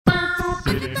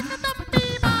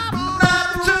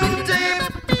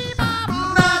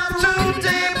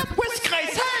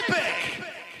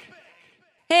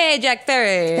Hey, Jack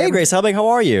Ferry. Hey, Grace Helbig, how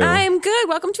are you? I'm good.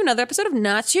 Welcome to another episode of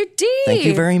Not Too Deep. Thank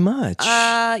you very much.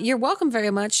 You're welcome very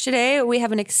much. Today, we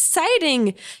have an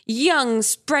exciting, young,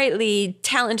 sprightly,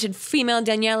 talented female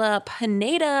Daniela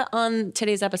Pineda on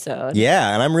today's episode.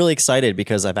 Yeah, and I'm really excited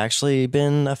because I've actually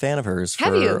been a fan of hers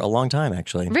for a long time,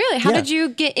 actually. Really? How did you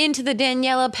get into the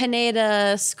Daniela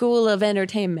Pineda School of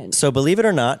Entertainment? So believe it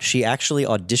or not, she actually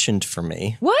auditioned for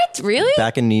me. What? Really?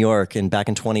 Back in New York and back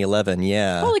in 2011,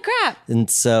 yeah. Holy crap. And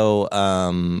so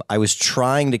I was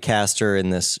trying to cast her in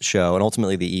this show, and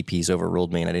ultimately the EPs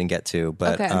overruled me and I didn't get to.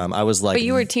 But I was like... But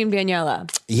you were Team Daniela.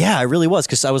 Yeah, I really was,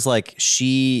 because I was like,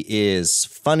 she is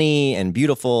funny and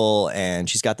beautiful, and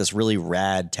she's got this really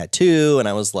rad tattoo, and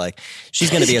I was like, she's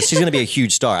gonna be a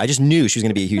huge star. I just knew she was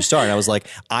gonna be a huge star, and I was like,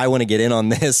 I want to get in on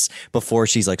this before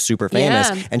she's like super famous.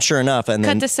 Yeah. And sure enough, and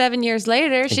then Cut to 7 years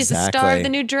later, she's the star of the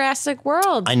new Jurassic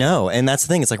World. I know, and that's the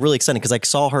thing. It's like really exciting because I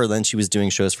saw her. Then she was doing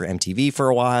shows for MTV for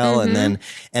a while, and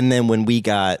then when we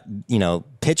got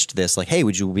pitched this, like, hey,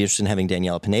 would you be interested in having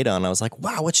Daniela Pineda on? And I was like,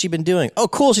 wow, what's she been doing? Oh,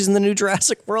 cool, she's in the new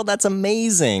Jurassic World. That's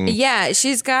amazing. Yeah,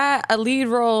 she's got a lead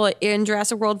role in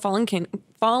Jurassic World Fallen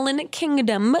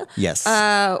Kingdom.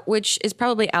 Yes. Which is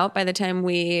probably out by the time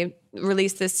we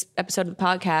release this episode of the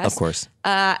podcast. Of course.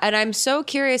 And I'm so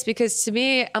curious because to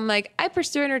me, I'm like, I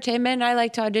pursue entertainment. I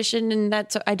like to audition, and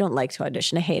I don't like to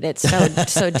audition. I hate it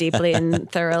so deeply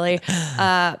and thoroughly.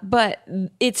 But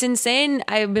it's insane.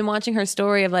 I've been watching her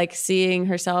story of like seeing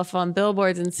herself on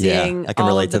billboards and seeing I can all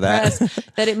relate of the to that. press,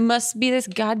 that it must be this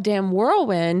goddamn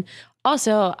whirlwind.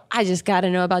 Also, I just got to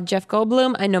know about Jeff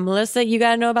Goldblum. I know, Melissa, you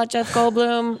got to know about Jeff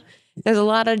Goldblum. There's a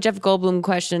lot of Jeff Goldblum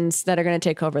questions that are going to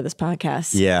take over this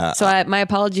podcast. Yeah. So my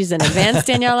apologies in advance,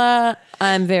 Daniela.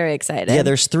 I'm very excited. Yeah,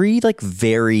 there's three like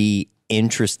very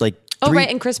interesting,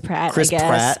 and Chris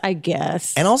Pratt, I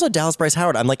guess. And also Dallas Bryce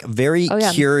Howard. I'm like very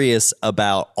curious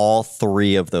about all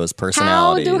three of those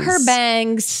personalities. How do her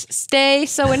bangs stay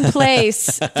so in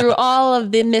place through all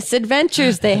of the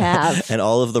misadventures they have? And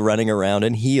all of the running around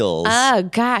in heels. Oh,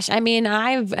 gosh. I mean,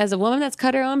 as a woman that's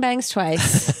cut her own bangs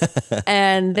twice,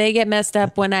 and they get messed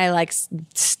up when I like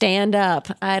stand up.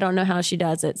 I don't know how she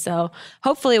does it. So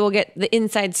hopefully we'll get the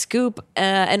inside scoop.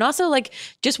 And also like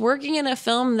just working in a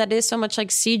film that is so much like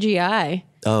CGI.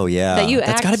 Oh yeah,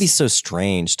 that's got to be so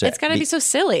strange. It's got to be so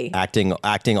silly. Acting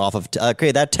off of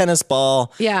that tennis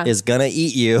ball is gonna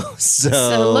eat you.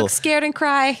 So look scared and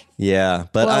cry. Yeah,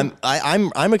 but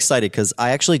I'm excited because I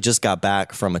actually just got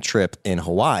back from a trip in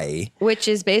Hawaii, which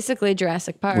is basically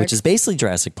Jurassic Park.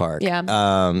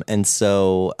 Yeah. And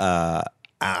so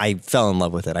I fell in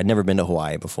love with it. I'd never been to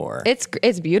Hawaii before.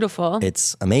 It's beautiful.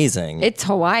 It's amazing. It's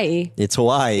Hawaii.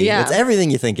 Yeah. It's everything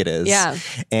you think it is. Yeah.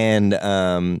 And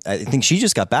I think she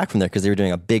just got back from there because they were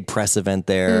doing a big press event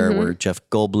there where Jeff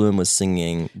Goldblum was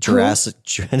singing Jurassic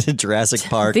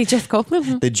Park. The Jeff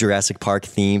Goldblum? The Jurassic Park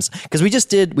themes. Because we just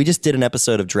did an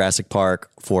episode of Jurassic Park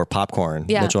for Popcorn,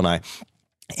 Mitchell and I.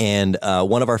 And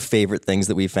one of our favorite things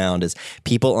that we found is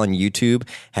people on YouTube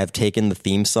have taken the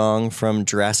theme song from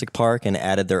Jurassic Park and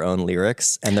added their own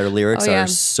lyrics, and their lyrics are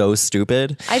so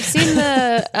stupid. I've seen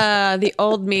the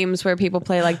old memes where people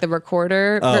play like the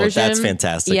recorder version. That's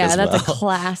fantastic. Yeah, that's a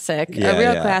classic, a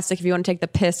real classic. If you want to take the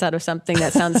piss out of something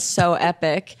that sounds so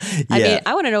epic, I mean,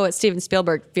 I want to know what Steven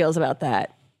Spielberg feels about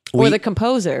that, or the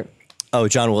composer. Oh,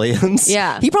 John Williams?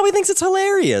 Yeah. He probably thinks it's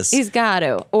hilarious. He's got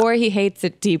to. Or he hates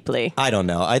it deeply. I don't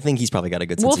know. I think he's probably got a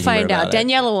good sense of humor. We'll find out.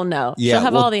 Daniela will know. Yeah, she'll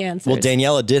have all the answers. Well,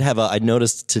 Daniela did have I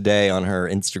noticed today on her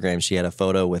Instagram, she had a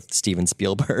photo with Steven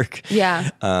Spielberg.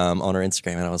 Yeah. On her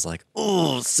Instagram. And I was like,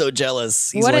 oh, so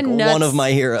jealous. He's what like one of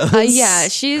my heroes. Yeah.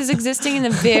 She's existing in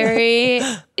a very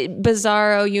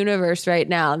bizarro universe right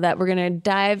now that we're going to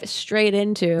dive straight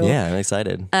into. Yeah, I'm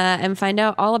excited. And find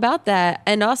out all about that.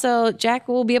 And also, Jack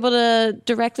will be able to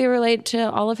directly relate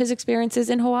to all of his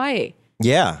experiences in Hawaii.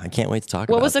 Yeah, I can't wait to talk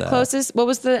about that. What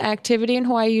was the activity in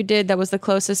Hawaii you did that was the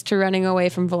closest to running away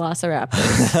from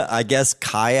velociraptors? I guess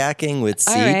kayaking with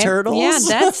sea turtles. Yeah,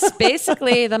 that's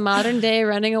basically the modern day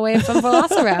running away from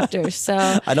velociraptors. So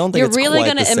I don't think you're it's really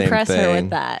going to impress her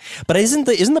with that. But isn't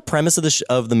the premise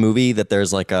of the movie that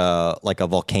there's like a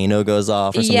volcano goes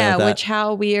off or something like that? Yeah, which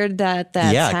how weird that's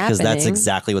happening. Because that's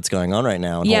exactly what's going on right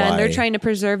now in Hawaii. And they're trying to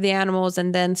preserve the animals,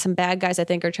 and then some bad guys I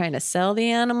think are trying to sell the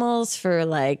animals for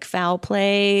like foul play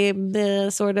play the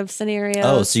sort of scenario.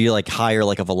 Oh, so you like hire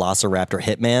like a Velociraptor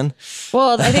hitman?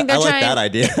 Well, I think they're I like trying. that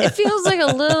idea. It feels like a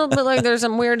little bit like there's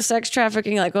some weird sex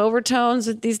trafficking, like overtones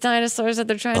with these dinosaurs that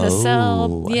they're trying to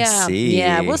sell. I Yeah, see.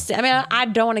 yeah, we'll see. I mean, I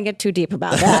don't want to get too deep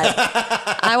about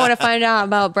that. I want to find out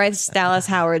about Bryce Dallas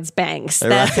Howard's banks.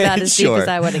 That's Right, about as deep sure. as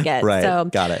I want to get. Right, So,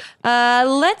 got it.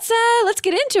 let's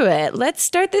get into it. Let's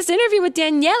start this interview with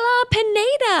Daniela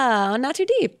Pineda on Not Too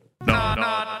Deep.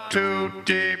 Not too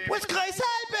deep. With Grace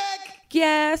Helbig.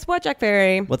 Guess what, Jack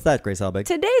Ferry? What's that, Grace Helbig?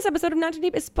 Today's episode of Not Too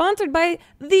Deep is sponsored by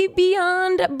the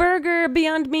Beyond Burger,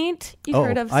 Beyond Meat. You've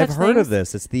heard of such I've heard things? of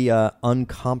this. It's the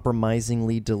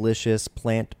uncompromisingly delicious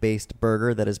plant-based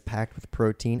burger that is packed with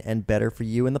protein and better for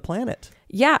you and the planet.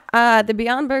 Yeah, the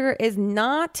Beyond Burger is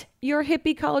not your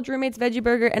hippie college roommate's veggie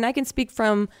burger, and I can speak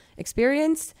from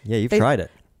experience. Yeah, you've tried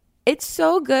it. It's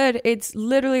so good. It's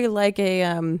literally like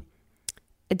a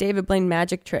David Blaine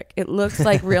magic trick. It looks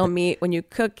like real meat when you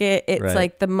cook it. It's Right.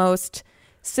 like the most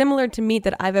similar to meat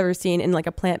that I've ever seen in like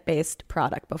a plant-based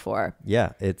product before. Yeah,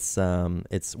 it's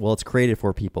created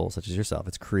for people such as yourself.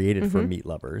 It's created for meat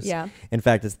lovers. Yeah. In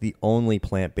fact, it's the only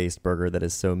plant-based burger that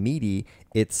is so meaty.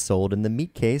 It's sold in the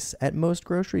meat case at most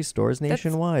grocery stores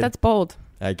nationwide. That's bold.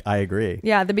 I agree.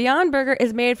 Yeah, the Beyond Burger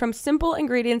is made from simple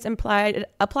ingredients applied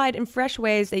in fresh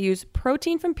ways. They use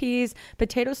protein from peas,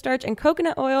 potato starch, and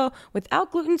coconut oil without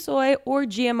gluten, soy, or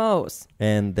GMOs.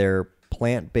 And their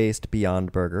plant-based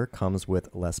Beyond Burger comes with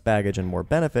less baggage and more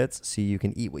benefits, so you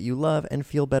can eat what you love and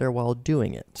feel better while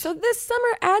doing it. So this summer,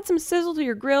 add some sizzle to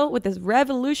your grill with this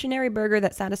revolutionary burger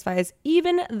that satisfies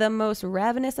even the most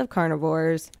ravenous of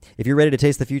carnivores. If you're ready to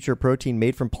taste the future of protein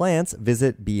made from plants,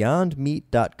 visit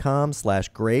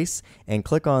beyondmeat.com/grace and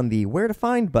click on the Where to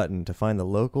Find button to find the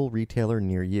local retailer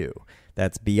near you.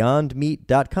 That's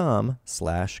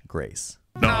beyondmeat.com/grace.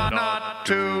 Not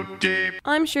too deep.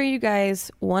 I'm sure you guys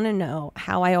want to know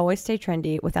how I always stay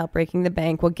trendy without breaking the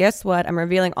bank. Well, guess what? I'm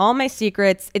revealing all my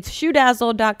secrets. It's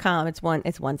shoedazzle.com. It's one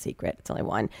secret. It's only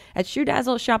one. At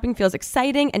Shoedazzle, shopping feels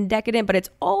exciting and decadent, but it's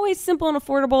always simple and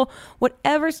affordable.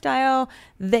 Whatever style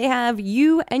they have,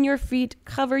 you and your feet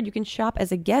covered. You can shop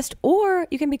as a guest or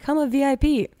you can become a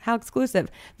VIP. How exclusive.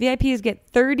 VIPs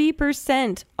get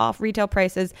 30% off retail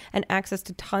prices and access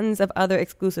to tons of other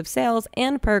exclusive sales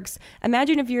and perks. Imagine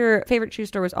if your favorite shoe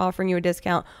store was offering you a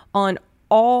discount on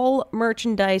all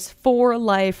merchandise for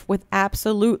life with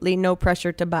absolutely no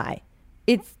pressure to buy.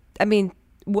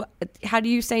 How do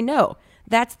you say no?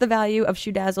 That's the value of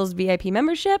Shoedazzle's VIP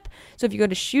membership. So if you go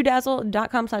to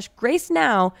shoedazzle.com/grace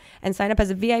now and sign up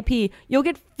as a VIP, you'll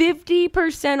get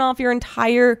 50% off your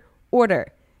entire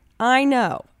order. I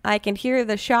know. I can hear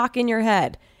the shock in your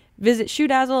head. Visit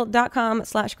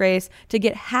shoedazzle.com/grace to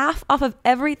get half off of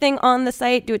everything on the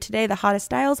site. Do it today. The hottest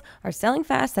styles are selling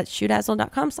fast. That's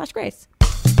shoedazzle.com/grace.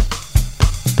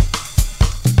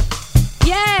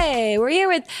 Yay! We're here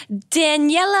with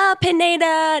Daniela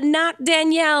Pineda, not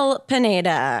Danielle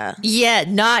Pineda. Yeah,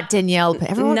 not Danielle.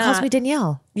 Everyone calls me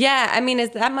Danielle. Yeah, I mean, is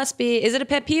it a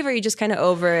pet peeve or are you just kind of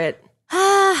over it?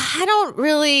 I don't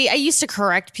really. I used to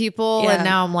correct people, Yeah. and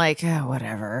now I'm like,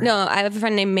 whatever. No, I have a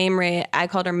friend named Mamrie. I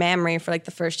called her Mamrie for like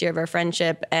the first year of our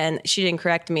friendship, and she didn't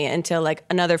correct me until like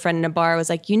another friend in a bar was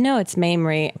like, it's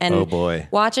Mamrie. And Oh, boy.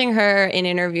 watching her in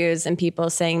interviews and people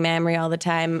saying Mamrie all the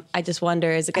time, I just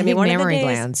wonder, is it going to be think one of the mammary days?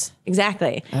 glands.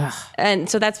 Exactly. And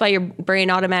so that's why your brain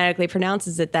automatically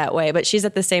pronounces it that way. But she's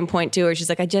at the same point too, where she's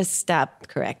like, I just stopped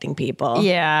correcting people.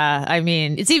 Yeah, I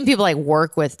mean, it's even people I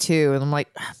work with too, and I'm like,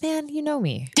 man, you know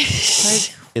me.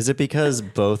 Is it because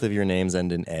both of your names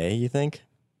end in A, you think?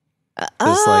 Just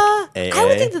I like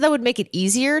would AA? think that would make it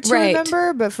easier to Right.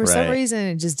 remember, but for some Right. reason,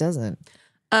 it just doesnn't.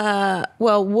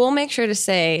 Well, we'll make sure to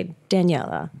say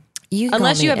Daniela. You can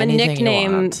Unless call you me have a anything you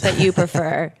nickname want. that you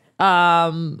prefer. I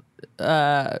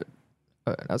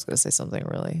was going to say something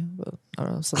really, I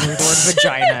don't know, something with the word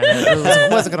vagina. And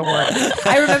it wasn't going to work.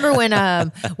 I remember when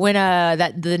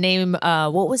that the name,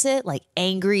 what was it? Like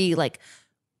angry, like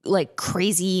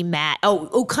crazy Matt.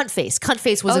 Oh, Cunt Face. Cunt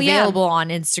Face was yeah. available on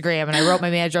Instagram, and I wrote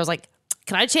my manager. I was like,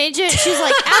 can I change it? She's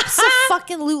like,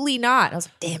 absolutely not. I was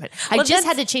like, damn it. I Well, just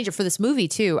that's- had to change it for this movie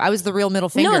too. I was the real middle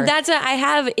finger. No, that's what I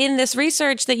have in this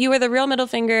research that you were the real middle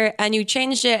finger and you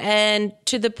changed it. And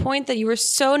to the point that you were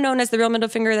so known as the real middle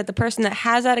finger that the person that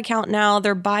has that account now,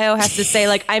 their bio has to say,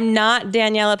 like, I'm not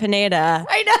Daniela Pineda.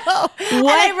 I know. And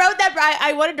I wrote that.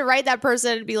 I wanted to write that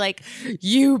person and be like,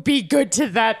 "You be good to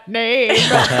that name," because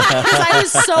I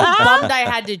was so bummed I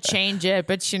had to change it.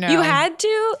 But You had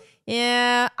to?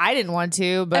 yeah, I didn't want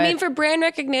to. But I mean, for brand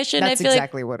recognition, That's I feel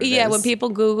exactly like, what it yeah, is. when people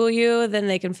Google you, then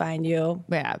they can find you.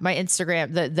 yeah, my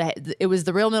Instagram, it was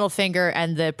the real middle finger,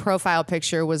 and the profile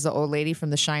picture was the old lady from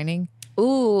The Shining.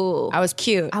 Ooh, I was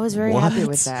cute. I was very happy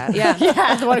with that. Yeah.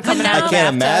 Yeah. The one coming out I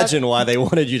can't imagine why they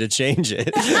wanted you to change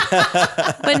it.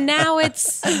 But now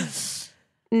it's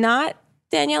not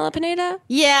Daniela Pineda.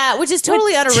 Yeah, which is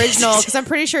totally unoriginal because I'm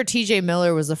pretty sure TJ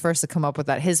Miller was the first to come up with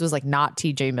that. His was like not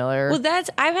TJ Miller. Well,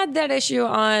 I've had that issue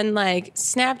on like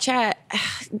Snapchat.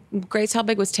 Grace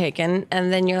Helbig was taken,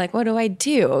 and then you're like, what do I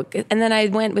do? And then I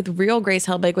went with real Grace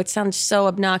Helbig, which sounds so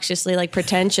obnoxiously like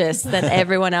pretentious that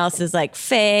everyone else is like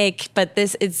fake. But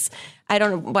this is, I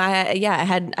don't know why.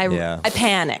 I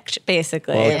panicked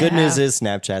basically. Well, the good news is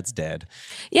Snapchat's dead.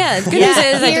 Yeah, the good news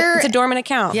is it's a dormant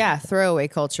account. Yeah, throwaway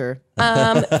culture.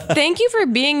 Thank you for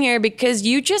being here because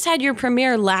you just had your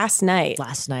premiere last night.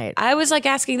 I was like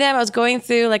asking them, I was going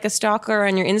through like a stalker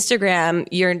on your Instagram,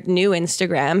 your new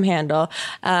Instagram handle.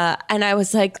 And I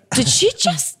was like,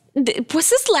 was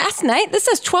this last night? This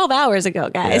is 12 hours ago,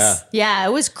 guys. Yeah,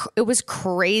 it was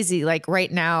crazy. Like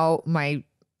right now, my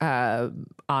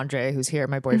Andre, who's here,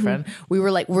 my boyfriend, we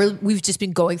were like, we've just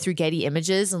been going through Getty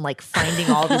Images and like finding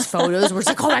all these photos. We're just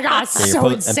like, oh my God, it's so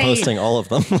insane. And posting all of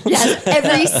them. Yes,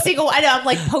 every single, I'm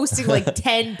like posting like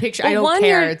 10 pictures. I don't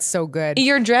care. It's so good.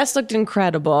 Your dress looked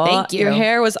incredible. Thank you. Your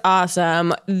hair was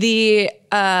awesome.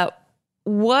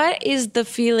 What is the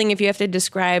feeling, if you have to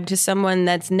describe to someone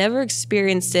that's never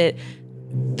experienced it,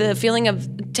 the feeling of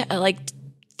like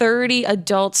 30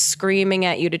 adults screaming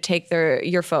at you to take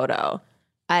your photo?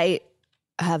 I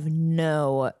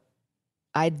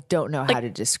don't know how to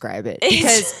describe it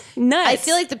because nuts. I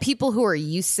feel like the people who are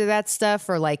used to that stuff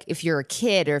are like, if you're a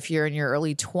kid or if you're in your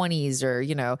early 20s or,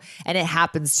 and it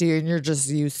happens to you and you're just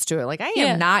used to it. Like I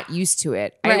am not used to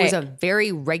it. Right. I was a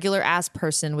very regular ass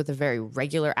person with a very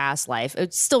regular ass life.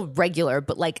 It's still regular,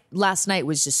 but like last night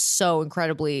was just so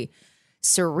incredibly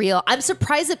surreal. I'm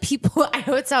surprised that people, I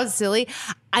know it sounds silly.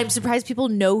 I'm surprised people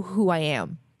know who I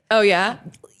am. Oh yeah?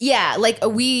 Yeah, like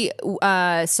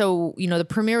the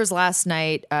premiere was last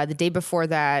night. The day before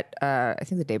that, I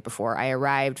think the day before, I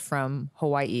arrived from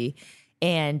Hawaii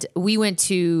and we went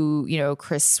to,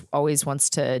 Chris always wants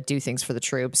to do things for the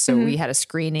troops. So we had a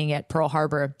screening at Pearl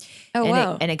Harbor. Oh,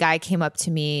 wow. And a guy came up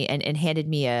to me and handed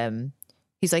me,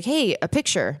 he's like, hey, a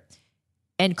picture.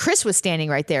 And Chris was standing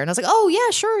right there. And I was like, oh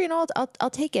yeah, sure. I'll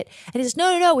take it. And he says,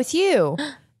 no, with you.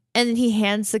 And then he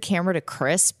hands the camera to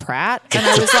Chris Pratt. And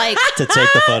I was like, to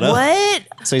take the photo? What?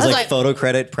 So he's like photo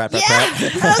credit, Pratt. I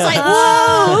was like,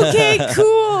 whoa, okay,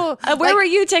 cool. Where were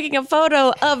you taking a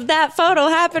photo of that photo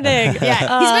happening?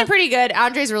 Yeah, he's been pretty good.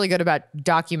 Andre's really good about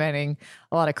documenting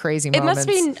a lot of crazy moments. It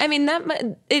must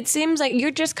be, it seems like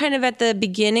you're just kind of at the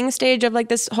beginning stage of like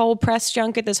this whole press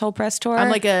junket, this whole press tour. I'm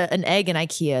like an egg in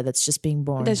IKEA that's just being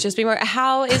born.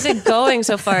 How is it going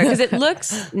so far? Because it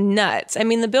looks nuts. I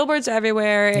mean, the billboards are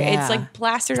everywhere. Yeah. It's like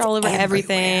plastered all over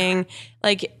everything.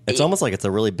 Like it's almost like it's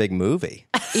a really big movie.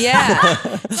 Yeah.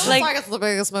 It's like it's the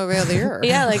biggest movie of the year.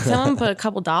 Yeah, like someone put a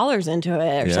couple dollars into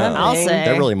it or something. I'll say.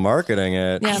 They're really marketing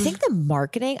it. Yeah. I think the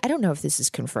marketing, I don't know if this is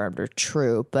confirmed or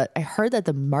true, but I heard that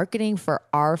the marketing for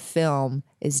our film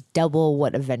is double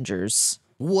what Avengers.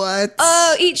 What?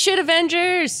 Oh, eat shit,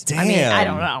 Avengers. Damn. I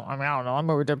don't know. I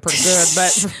mean, we did pretty good,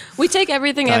 but we take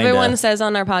everything everyone says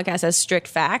on our podcast as strict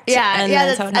fact. Yeah, and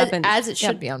that's how it happens. As it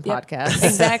should be on podcasts.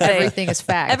 Exactly. Everything is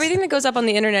facts. Everything that goes up on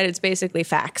the internet, it's basically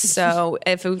facts. So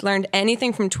if we've learned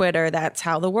anything from Twitter, that's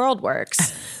how the world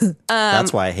works.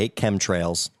 That's why I hate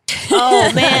chemtrails. Oh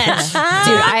man, dude,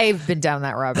 I've been down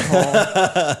that rabbit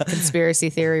hole, conspiracy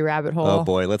theory rabbit hole. Oh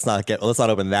boy, let's not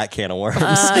open that can of worms.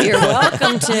 You're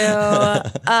welcome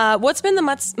to. What's been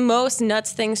the most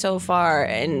nuts thing so far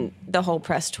in the whole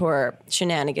press tour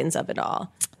shenanigans of it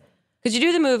all? Because you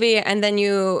do the movie and then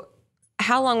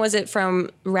how long was it from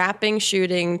wrapping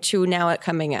shooting to now it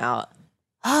coming out?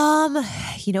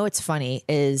 What's funny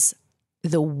is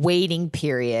the waiting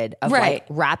period of like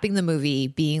wrapping the movie,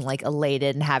 being like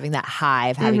elated and having that high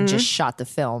of having just shot the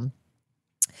film.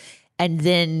 And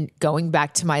then going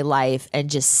back to my life and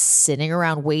just sitting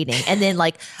around waiting. And then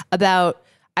like about,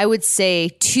 I would say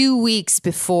 2 weeks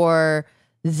before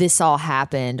this all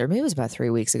happened, or maybe it was about 3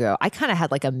 weeks ago, I kind of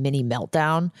had like a mini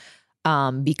meltdown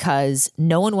because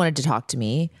no one wanted to talk to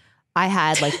me. I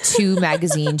had like 2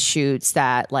 magazine shoots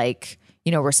that like,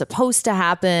 were supposed to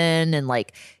happen and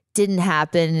like didn't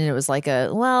happen. And it was like we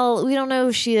don't know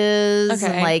who she is.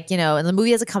 Okay. And like, and the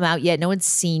movie hasn't come out yet. No one's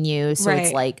seen you. So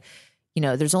it's like,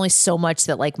 there's only so much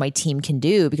that like my team can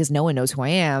do because no one knows who I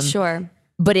am. Sure.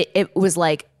 But it was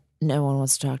like, no one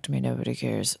wants to talk to me. Nobody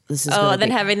cares. This is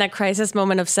then having that crisis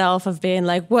moment of self of being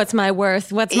like, what's my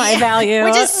worth? What's my value?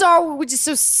 Which is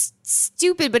so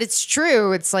stupid, but it's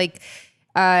true. It's like,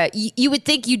 you would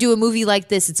think you do a movie like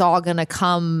this, it's all gonna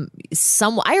come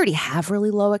somewhat. I already have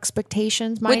really low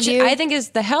expectations, mind Which you. I think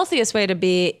is the healthiest way to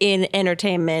be in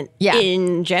entertainment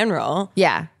in general.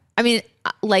 Yeah. I mean,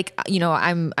 like,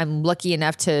 I'm lucky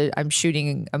enough I'm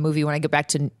shooting a movie when I get back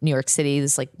to New York City.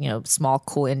 This like, small,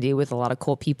 cool indie with a lot of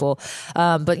cool people.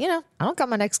 But I don't got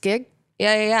my next gig.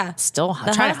 Yeah. Still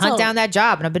trying to hunt down that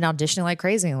job. And I've been auditioning like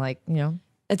crazy. Like,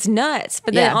 It's nuts.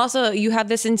 But then also you have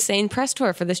this insane press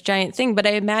tour for this giant thing. But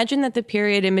I imagine that the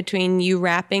period in between you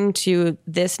wrapping to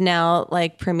this now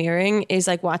like premiering is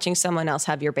like watching someone else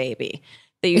have your baby.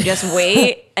 That you just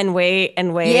wait and wait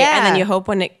and wait. Yeah. And then you hope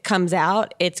when it comes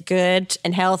out, it's good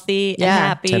and healthy and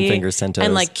happy. 10 fingers, 10 toes.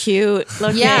 And like cute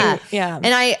looking. Yeah. Yeah.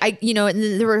 And I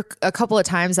and there were a couple of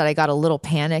times that I got a little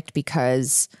panicked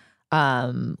because,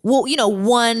 one,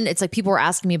 it's like people were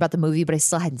asking me about the movie, but I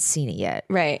still hadn't seen it yet.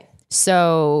 Right.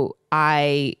 So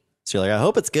you're like, I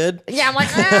hope it's good. Yeah, I'm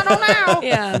like, I don't know.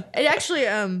 Yeah. It actually,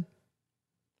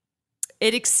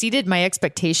 it exceeded my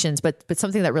expectations, but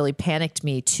something that really panicked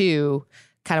me too,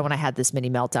 kind of when I had this mini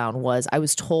meltdown, was I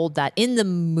was told that in the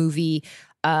movie,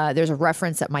 there's a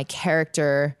reference that my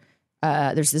character,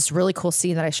 there's this really cool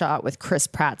scene that I shot with Chris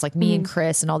Pratt. It's like me and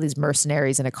Chris and all these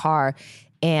mercenaries in a car.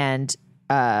 And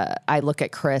I look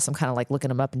at Chris, I'm kind of like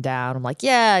looking him up and down. I'm like,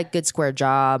 yeah, good square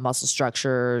jaw, muscle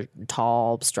structure,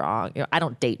 tall, strong. I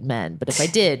don't date men, but if I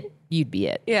did, you'd be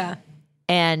it. Yeah.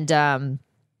 And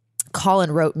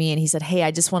Colin wrote me and he said, hey,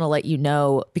 I just want to let you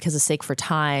know, because of sake for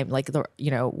time, like,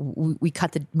 we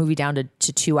cut the movie down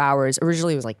to 2 hours.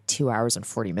 Originally it was like 2 hours and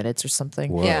 40 minutes or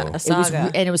something. Whoa. Yeah. A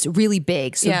saga. And it was really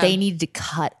big. So they needed to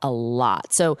cut a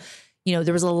lot. So,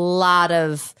 there was a lot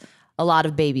of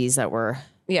babies that were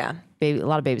a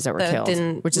lot of babies that were That killed,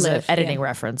 didn't which is live, an editing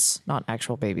reference, not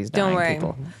actual babies dying. Don't worry.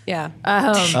 People. Yeah.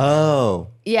 Oh.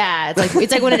 Yeah,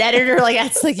 it's like when an editor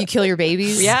it's like you kill your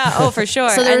babies. Yeah. Oh, for sure.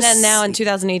 So and there's- then now in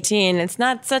 2018, it's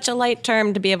not such a light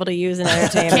term to be able to use in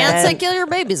entertainment. Can't say kill your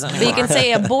babies anymore. But you can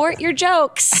say abort your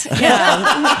jokes.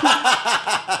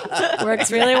 Yeah.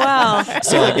 Works really well.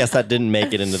 So I guess that didn't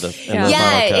make it into the final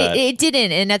Yeah, cut. it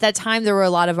didn't. And at that time, there were a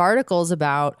lot of articles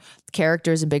about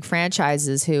characters in big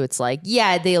franchises who it's like,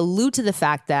 they allude to the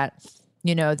fact that,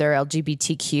 they're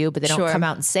LGBTQ, but they don't Sure. come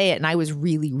out and say it. And I was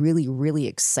really, really, really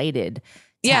excited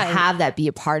to have that be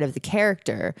a part of the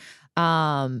character.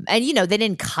 And they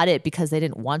didn't cut it because they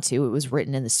didn't want to. It was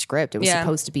written in the script. It was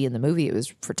supposed to be in the movie. It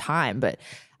was for time, but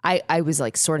I was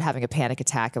like sort of having a panic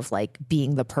attack of like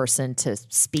being the person to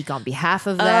speak on behalf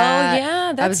of that. yeah,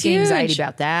 I that's was getting anxiety huge.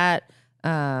 about that.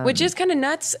 Which is kind of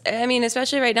nuts. I mean,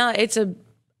 especially right now,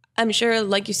 I'm sure,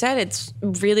 like you said, it's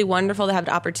really wonderful to have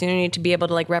the opportunity to be able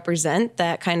to like represent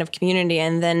that kind of community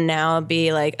and then now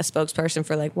be like a spokesperson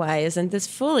for like, why isn't this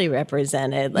fully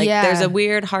represented? Like there's a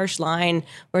weird, harsh line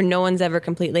where no one's ever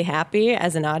completely happy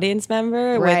as an audience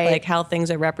member Right. with like how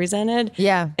things are represented.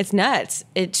 Yeah. It's nuts.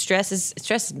 It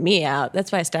stresses me out.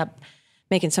 That's why I stopped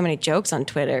making so many jokes on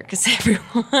Twitter, because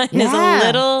everyone is a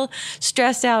little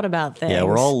stressed out about things. Yeah,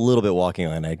 we're all a little bit walking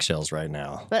on eggshells right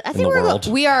now. But I in think the we world.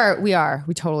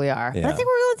 we totally are. But I Yeah. think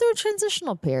we're going through a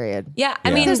transitional period. Yeah, I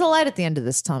Yeah. mean, There's a light at the end of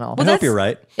this tunnel. I hope you're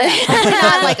right.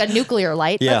 Not like a nuclear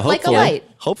light, Yeah, but like a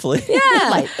hopefully. light.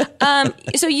 Hopefully. Light.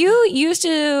 so you used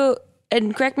to,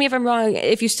 and correct me if I'm wrong,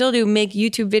 if you still do, make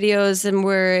YouTube videos and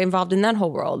were involved in that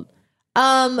whole world.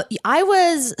 I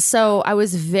was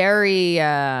very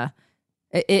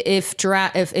if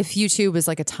YouTube is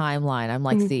like a timeline, I'm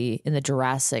like in the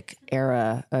Jurassic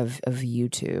era of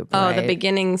YouTube. Oh, right? the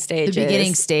beginning stages. The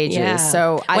beginning stages. Yeah.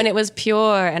 So when it was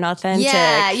pure and authentic.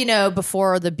 yeah,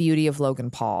 before the beauty of Logan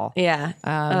Paul. Yeah.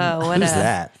 Oh, what Who's a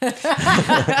that?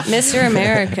 Mr.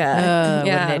 America.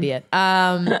 What an idiot.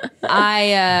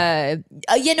 I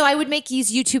would make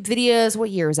these YouTube videos.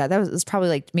 What year was that? That was probably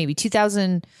like maybe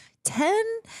 2010.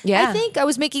 Yeah. I think I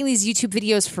was making these YouTube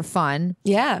videos for fun.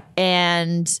 Yeah.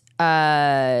 And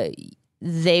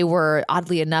they were,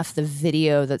 oddly enough, the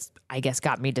video that I guess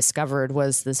got me discovered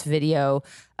was this video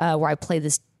where I play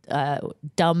this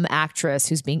dumb actress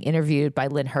who's being interviewed by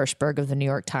Lynn Hirschberg of the New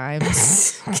York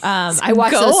Times. I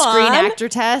watched Go those screen on. actor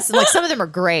tests. And like some of them are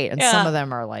great, and some of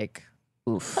them are like,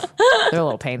 oof, they're a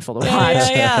little painful to watch.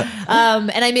 Yeah.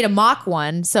 And I made a mock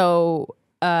one. So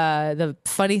the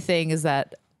funny thing is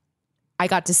that I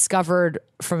got discovered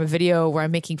from a video where I'm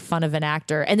making fun of an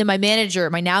actor. And then my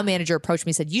now manager approached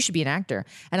me and said, you should be an actor.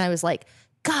 And I was like,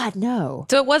 God, no.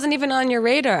 So it wasn't even on your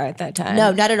radar at that time.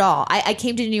 No, not at all. I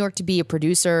came to New York to be a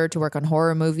producer, to work on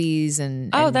horror movies.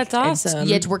 Oh, that's awesome.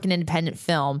 Yeah, to work in independent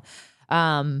film.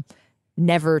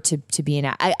 Never to be an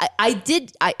actor.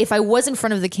 If I was in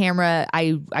front of the camera,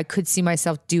 I could see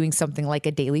myself doing something like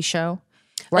a Daily Show.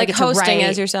 where I Like get to hosting write.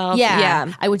 as yourself. Yeah.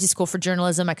 Yeah. I went to school for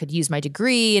journalism. I could use my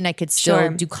degree and I could still Sure.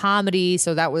 do comedy.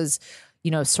 So that was,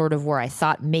 sort of where I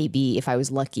thought maybe if I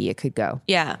was lucky, it could go.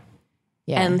 Yeah.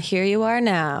 Yeah. And here you are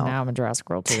now. now I'm in Jurassic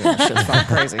World too. That shit's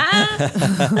fucking crazy.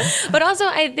 But also,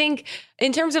 I think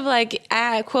in terms of like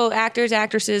quote actors,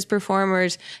 actresses,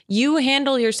 performers, you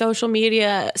handle your social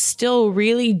media still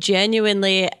really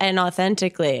genuinely and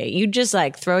authentically. You just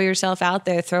like throw yourself out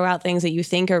there, throw out things that you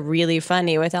think are really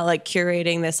funny without like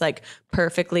curating this like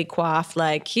perfectly coiffed,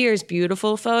 like here's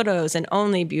beautiful photos and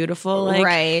only beautiful, like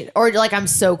right. Or like I'm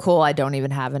so cool I don't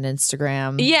even have an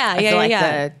Instagram. Yeah, I yeah, feel like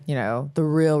yeah. the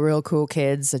real cool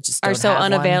kids that just are don't so have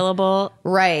one. unavailable.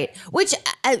 Right. Which,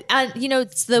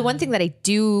 it's the one thing that I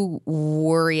do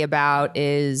worry about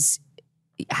is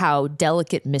how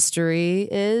delicate mystery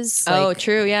is. Oh,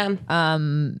 true. Yeah.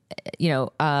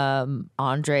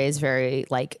 Andre is very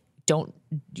like, don't,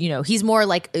 he's more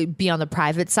like be on the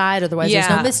private side. Otherwise there's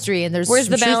Yeah. no mystery and there's Where's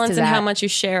some the truth to balance in that. how much you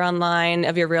share online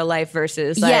of your real life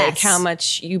versus like Yes. how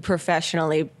much you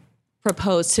professionally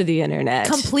propose to the internet?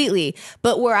 Completely.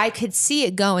 But where I could see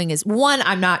it going is one,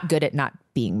 I'm not good at not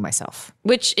being myself.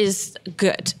 Which is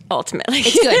good, ultimately.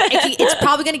 It's good. It's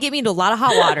probably going to get me into a lot of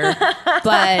hot water,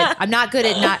 but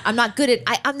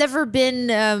I've never been,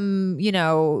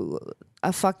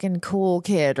 a fucking cool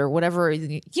kid or whatever.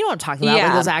 You know what I'm talking about? Yeah.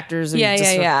 Like those actors. Who Yeah,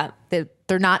 just yeah.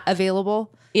 They're not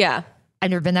available. Yeah.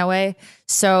 I've never been that way.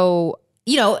 So,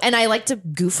 and I like to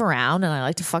goof around and I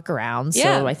like to fuck around. So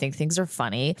Yeah. I think things are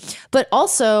funny. But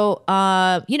also,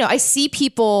 I see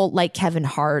people like Kevin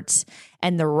Hart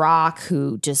and The Rock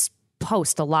who just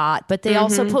post a lot, but they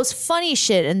also post funny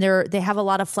shit and they have a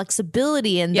lot of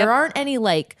flexibility and Yep. there aren't any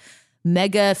like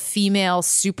mega female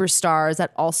superstars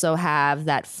that also have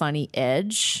that funny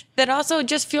edge. That also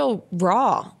just feel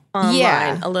raw online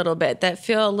Yeah. a little bit, that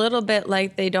feel a little bit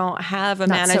like they don't have a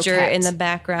Not so manager kept. in the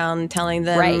background telling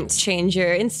them Right. change your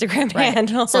Instagram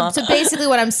handle. So basically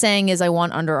what I'm saying is I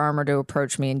want Under Armour to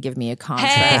approach me and give me a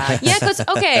contract. hey, yeah, because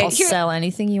okay, I'll sell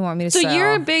anything you want me to so sell.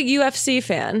 you're a big UFC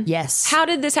fan. Yes. How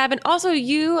did this happen? Also,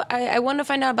 I want to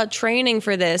find out about training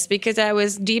for this because I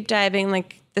was deep diving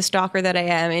like the stalker that I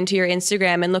am into your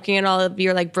Instagram and looking at all of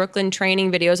your like Brooklyn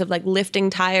training videos of like lifting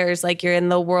tires like you're in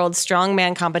the world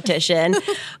strongman competition.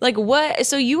 Like what?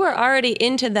 So you were already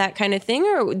into that kind of thing,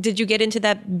 or did you get into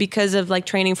that because of like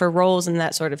training for roles and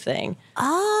that sort of thing?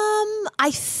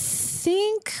 I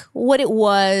think what it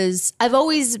was, I've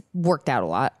always worked out a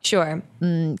lot Sure.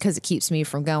 because it keeps me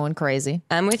from going crazy.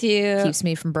 I'm with you. Keeps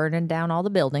me from burning down all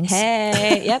the buildings.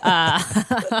 Hey, yep.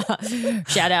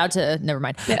 Shout out to, never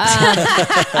mind.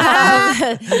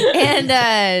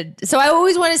 So I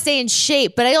always want to stay in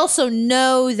shape, but I also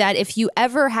know that if you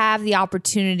ever have the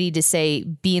opportunity to say,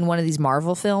 be in one of these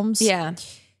Marvel films, yeah.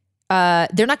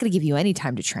 they're not going to give you any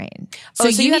time to train. So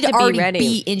you you have need to to be already ready.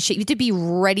 be in shape. You have to be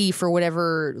ready for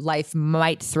whatever life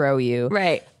might throw you.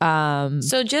 Right.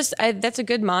 So just that's a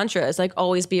good mantra. It's like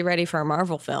always be ready for a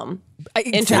Marvel film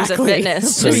in terms of Exactly.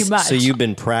 fitness. Pretty much. So you've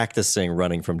been practicing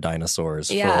running from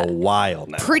dinosaurs Yeah. for a while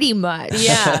now. Pretty much.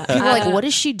 Yeah. People are like, what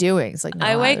is she doing? It's like, no,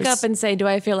 I wake was- up and say, "Do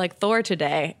I feel like Thor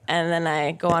today?" And then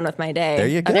I go on with my day. There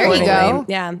you go. There you go.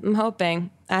 Yeah, I'm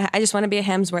hoping. I just want to be a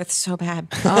Hemsworth so bad.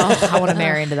 Oh, I want to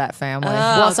marry into that family.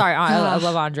 Well, sorry, I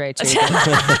love Andre too,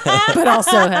 but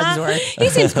also Hemsworth. He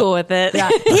seems cool with it. Yeah.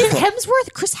 Is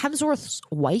Chris Hemsworth's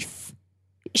wife?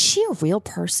 Is she a real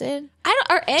person? I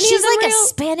don't. Are any She's of them like real? a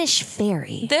Spanish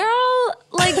fairy. They're all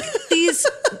like these.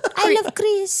 I love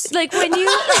Chris. Like when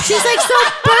you. She's like so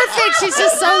perfect. She's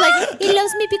just so like, he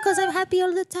loves me because I'm happy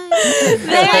all the time.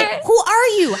 They're- Like, who are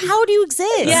you? How do you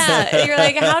exist? Yeah, you're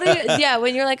like, how do you? Yeah,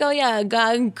 when you're like, oh yeah,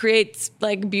 God creates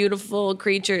like beautiful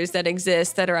creatures that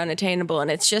exist that are unattainable,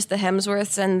 and it's just the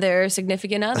Hemsworths and their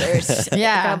significant others.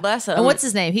 Yeah. God bless them. And what's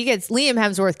his name? Liam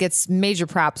Hemsworth gets major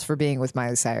props for being with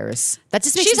Miley Cyrus. That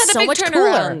just makes She's him had a so big much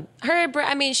turnaround.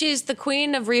 cooler. She's the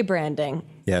queen of rebranding.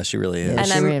 Yeah, she really is. And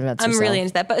she I'm reinvents really herself.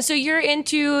 into that. But so you're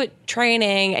into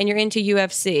training and you're into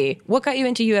UFC. What got you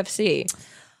into UFC?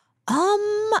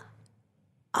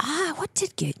 What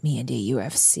did get me into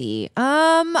UFC?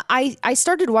 I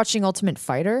started watching Ultimate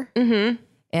Fighter,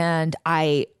 and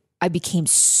I became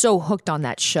so hooked on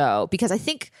that show because I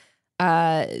think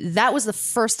that was the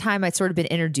first time I'd sort of been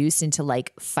introduced into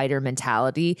like fighter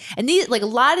mentality. And these, like a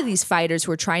lot of these fighters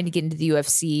who are trying to get into the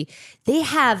UFC, they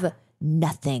have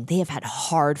nothing. They have had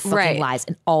hard fucking Right. lives,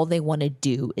 and all they want to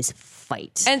do is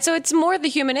fight. And so it's more the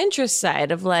human interest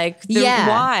side of like the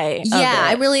why. Yeah, of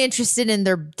it. I'm really interested in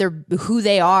their who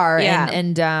they are, Yeah.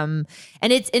 and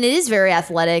it is very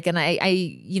athletic. And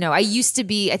I used to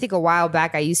be, I think a while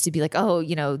back I used to be like, oh,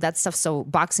 that stuff's so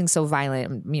boxing's so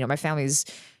violent. My family's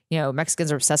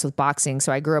Mexicans are obsessed with boxing.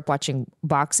 So I grew up watching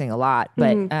boxing a lot,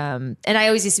 but, and I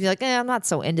always used to be like, I'm not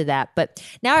so into that. But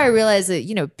now I realize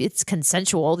that, it's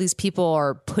consensual. All these people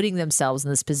are putting themselves in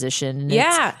this position.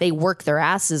 And they work their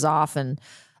asses off. And,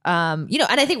 and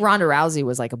I think Ronda Rousey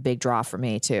was like a big draw for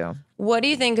me too. What do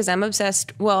you think? Because I'm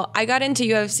obsessed. Well, I got into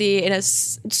UFC in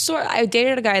I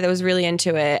dated a guy that was really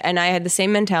into it, and I had the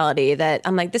same mentality that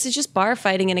I'm like, this is just bar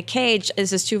fighting in a cage.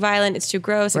 This is too violent. It's too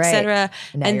gross, etc.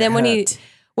 And then when hooked.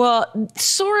 Well,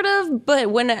 sort of, but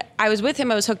when I was with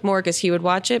him, I was hooked more because he would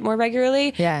watch it more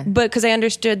regularly. Yeah. But because I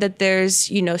understood that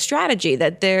there's, strategy,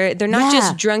 that they're not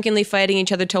just drunkenly fighting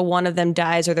each other till one of them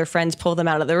dies or their friends pull them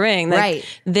out of the ring. Like, right.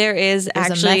 There's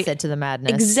actually a method to the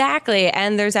madness. Exactly.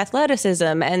 And there's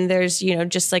athleticism and there's,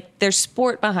 just like there's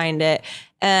sport behind it.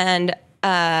 And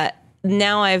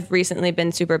now I've recently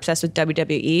been super obsessed with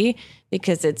WWE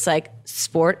because it's like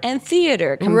sport and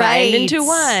theater combined into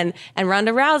one. And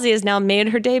Ronda Rousey has now made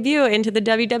her debut into the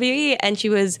WWE, and she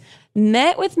was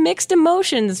met with mixed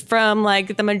emotions from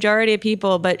like the majority of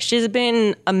people, but she's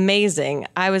been amazing.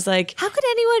 I was like, how could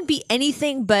anyone be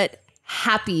anything but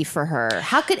happy for her?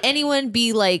 How could anyone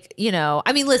be like,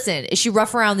 listen, is she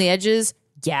rough around the edges?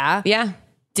 Yeah. Yeah.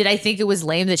 Did I think it was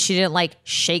lame that she didn't like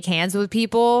shake hands with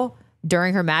people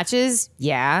during her matches?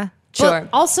 Yeah. Sure. But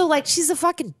also, like, she's a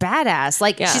fucking badass.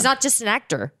 Like, she's not just an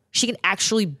actor. She can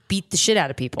actually beat the shit out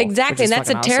of people. Exactly. And that's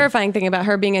a awesome. terrifying thing about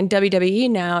her being in WWE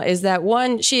now is that,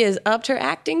 one, she has upped her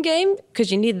acting game because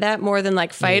you need that more than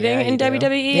like fighting in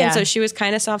WWE. Yeah. And so she was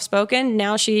kind of soft-spoken.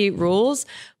 Now she rules.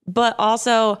 But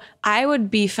also, I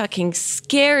would be fucking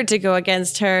scared to go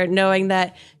against her knowing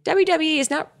that WWE is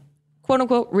not quote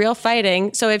unquote real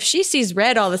fighting. So if she sees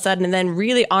red all of a sudden and then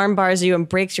really arm bars you and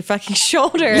breaks your fucking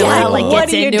shoulder, what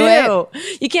do you do?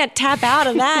 You can't tap out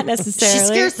of that necessarily. She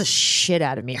scares the shit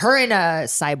out of me. Her and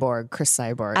Cyborg, Chris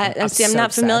Cyborg. I'm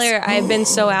not familiar. I've been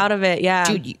so out of it. Yeah.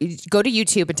 Dude, go to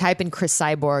YouTube and type in Chris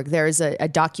Cyborg. There's a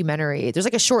documentary. There's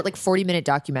like a short, like 40-minute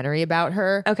documentary about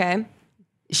her. Okay.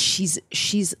 She's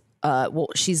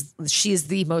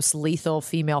the most lethal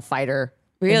female fighter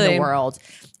in really the world.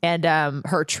 And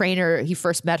her trainer, he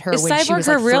first met her Is when Cyborg she was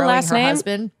her like real throwing last her name?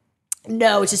 husband.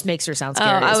 No, it just makes her sound scary.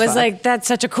 I as was fuck. like, that's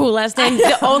such a cool last name.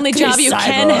 The only job you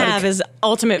can Cyborg. have is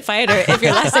Ultimate Fighter if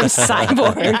your last name's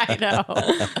Cyborg. I know.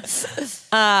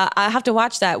 I have to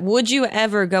watch that. Would you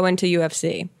ever go into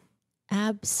UFC?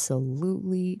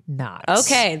 Absolutely not.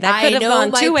 Okay, that could have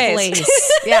gone two ways.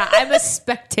 Yeah, I'm a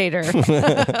spectator.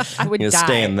 I would You die.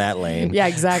 stay in that lane. Yeah,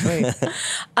 exactly.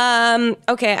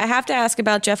 Okay, I have to ask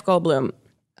about Jeff Goldblum.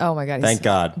 Oh my God. Thank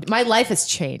God. My life has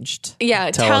changed.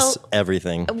 Yeah, Tell us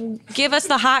everything. give us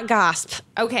the hot gossip.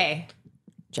 Okay.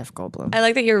 Jeff Goldblum. I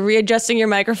like that you're readjusting your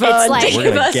microphone It's like- to We're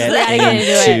give gonna us get the,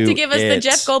 into to give us the it.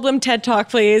 Jeff Goldblum TED Talk,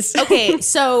 please. Okay,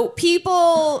 so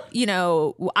people,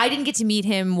 I didn't get to meet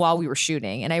him while we were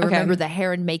shooting. And I remember the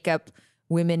hair and makeup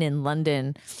women in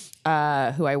London who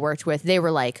I worked with, they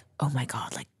were like, oh my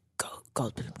God, like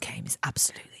Goldblum came is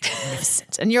absolutely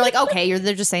magnificent. And you're like, okay,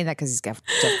 they're just saying that because he's Jeff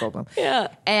Goldblum. Yeah.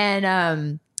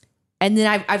 And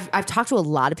then I've talked to a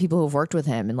lot of people who've worked with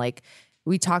him, and like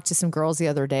we talked to some girls the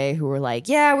other day who were like,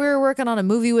 yeah, we were working on a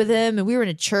movie with him, and we were in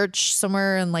a church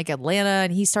somewhere in like Atlanta,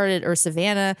 and he started, or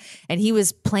Savannah, and he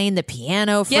was playing the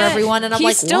piano for everyone. And I'm he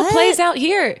like, still what? plays out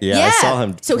here. Yeah, I saw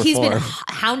him. So he's been perform.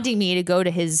 hounding me to go to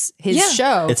his Yeah.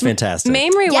 show. It's fantastic.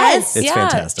 Mamrie Yes. went. It's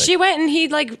fantastic. She went and he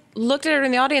like looked at her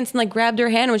in the audience and like grabbed her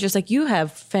hand and was just like, you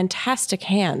have fantastic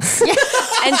hands.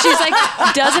 And she's like,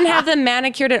 doesn't have them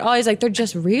manicured at all. He's like, they're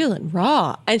just real and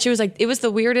raw. And she was like, it was the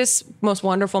weirdest, most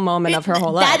wonderful moment of her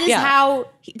whole life. That is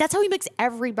that's how he makes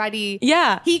everybody.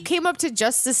 Yeah. He came up to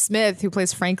Justice Smith, who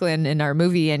plays Franklin in our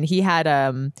movie, and he had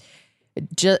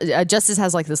Justice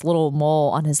has like this little mole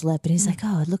on his lip, and he's like,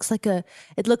 "Oh, it looks like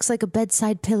a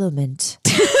bedside pillow mint."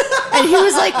 And he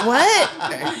was like,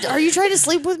 "What? Are you trying to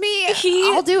sleep with me?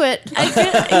 I'll do it." I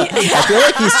feel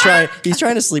like he's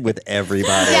trying to sleep with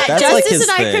everybody. Yeah, That's Justice like his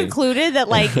and I thing. concluded that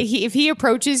like if he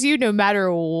approaches you, no matter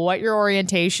what your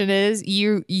orientation is,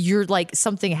 you're like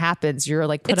something happens. You're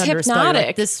like put It's under a spell. You're like,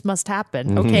 hypnotic. this must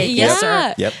happen. Okay, Yeah. yes,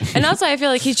 sir. Yep. And also, I feel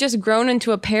like he's just grown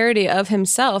into a parody of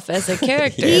himself as a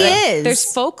character. He Like, is.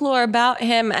 There's folklore about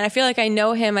him, and I feel like I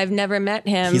know him. I've never met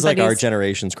him. He's but like our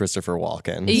generation's Christopher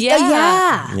Walken.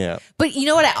 Yeah. Yeah. But you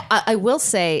know what I will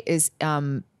say is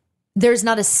There's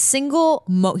not a single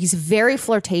he's very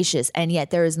flirtatious, and yet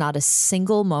there is not a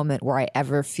single moment where I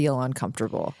ever feel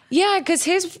uncomfortable. Yeah, because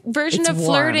his version It's of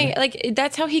flirting, warm. like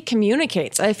that's how he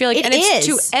communicates. I feel like, It and it's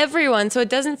is. to everyone, so it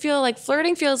doesn't feel like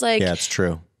flirting feels like Yeah, it's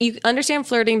true. you understand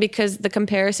flirting because the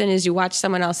comparison is you watch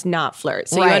someone else not flirt,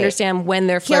 so you Right. understand when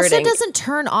they're He also flirting. doesn't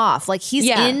turn off. Like he's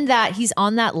he's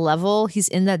on that level. He's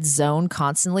in that zone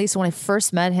constantly. So when I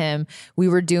first met him, we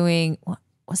were doing,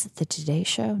 was it the Today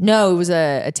Show? No, it was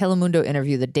a Telemundo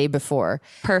interview the day before.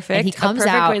 Perfect. And he comes a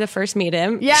perfect out. way to first meet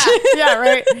him. Yeah, yeah,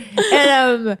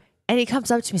 right. And he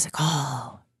comes up to me. He's like,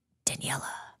 "Oh, Daniela."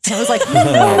 So I was like,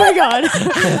 "Oh my god,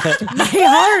 my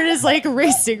heart is like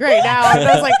racing right now." And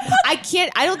I was like,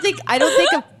 I don't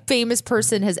think a famous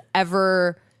person has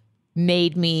ever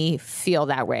made me feel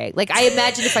that way. Like I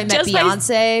imagine if I met Just by-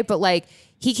 Beyonce, but like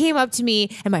he came up to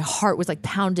me and my heart was like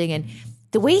pounding, and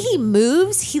the way he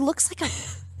moves, he looks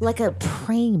like a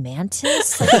praying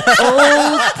mantis, like an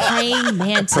old praying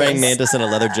mantis. Praying mantis in a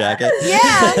leather jacket.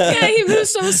 Yeah. Yeah, he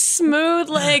moves so smooth,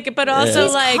 like, but also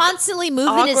He's like constantly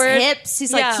moving awkward. his hips.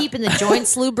 He's like Yeah. keeping the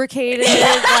joints lubricated,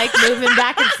 like moving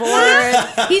back and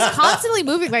forth. He's constantly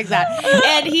moving like that.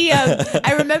 And he,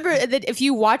 I remember that if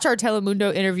you watch our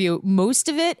Telemundo interview, most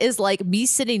of it is like me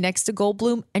sitting next to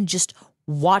Goldblum and just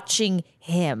watching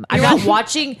him. I'm not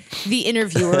watching the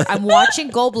interviewer. I'm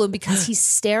watching Goldblum because he's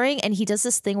staring, and he does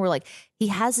this thing where like he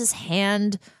has his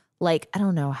hand. Like, I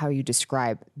don't know how you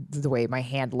describe the way my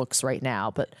hand looks right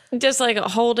now, but just like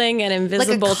holding an like a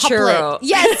invisible couplet. churro.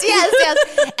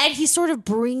 Yes. And he sort of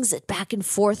brings it back and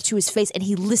forth to his face, and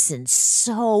he listens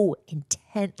so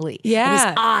intently. Yeah. And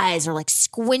his eyes are like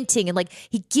squinting, and like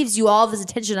he gives you all of his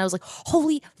attention. I was like,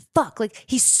 holy fuck. Like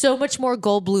he's so much more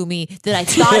Goldbloomy than I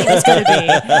thought he was going to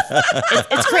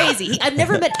be. It's crazy. I've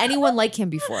never met anyone like him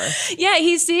before. Yeah,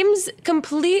 he seems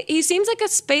like a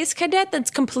space cadet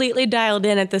that's completely dialed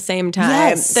in at the same time.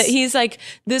 Yes. That he's like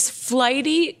this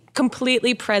flighty,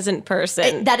 completely present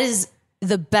person. That is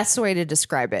the best way to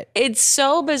describe it. It's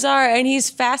so bizarre, and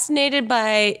he's fascinated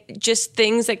by just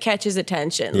things that catch his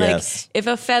attention. Yes. Like if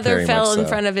a feather Very fell much in so.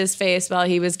 front of his face while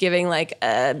he was giving like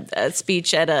a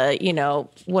speech at a,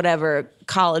 whatever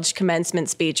college commencement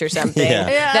speech or something,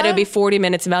 Yeah. that it would be 40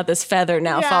 minutes about this feather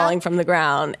now Yeah. falling from the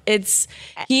ground.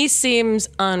 He seems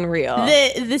unreal.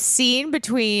 The scene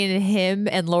between him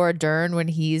and Laura Dern when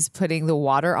he's putting the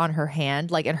water on her hand,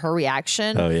 like in her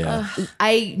reaction. Oh yeah.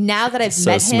 Now that I've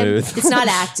So met him, smooth. it's not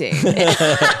acting.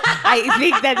 I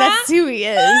think that's who he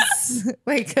is.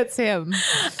 Like that's him.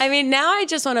 I mean, now I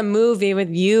just want a movie with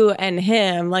you and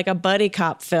him, like a buddy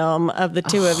cop film of the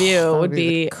two of you would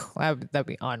be That'd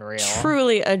be unreal.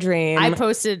 truly a dream. I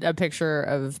posted a picture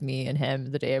of me and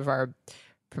him the day of our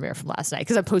premiere from last night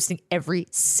because I'm posting every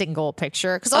single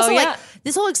picture. Because also, yeah. like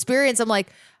this whole experience, I'm like,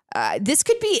 this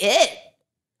could be it.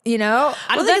 I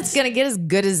don't think it's gonna get as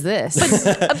good as this.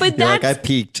 but You're like, that's I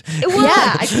peaked.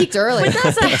 yeah, I peaked early. but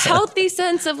that's a healthy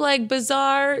sense of like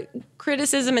bizarre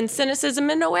criticism and cynicism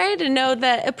in a way to know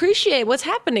that appreciate what's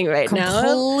happening right now.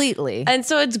 Completely. And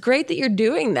so it's great that you're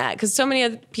doing that because so many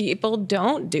other people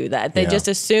don't do that. They Yeah. just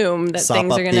assume that Sop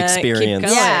things up are the going to keep experience.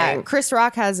 going. Yeah, Chris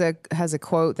Rock has a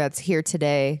quote that's here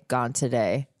today, gone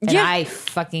today. And Yeah. I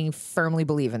fucking firmly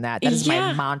believe in that. That is Yeah.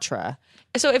 my mantra.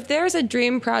 So if there's a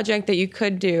dream project that you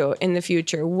could do in the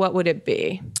future, what would it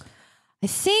be? I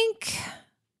think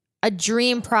a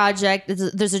dream project.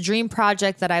 There's a dream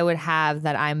project that I would have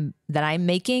that I'm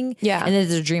making. Yeah. and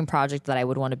there's a dream project that I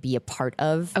would want to be a part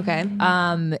of. Okay.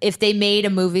 If they made a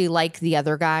movie like The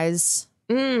Other Guys.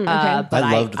 Okay. But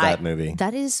I loved that movie.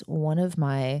 That is one of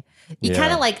my. It Yeah.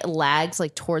 kind of like lags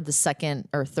like toward the second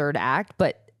or third act,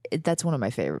 but that's one of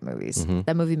my favorite movies.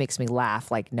 That movie makes me laugh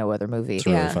like no other movie. It's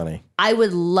really Yeah. funny. I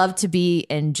would love to be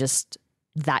in just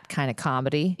that kind of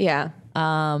comedy. Yeah.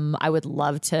 I would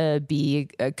love to be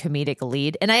a comedic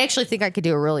lead, and I actually think I could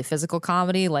do a really physical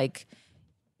comedy, like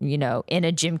in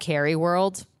a Jim Carrey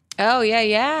world. Oh, yeah,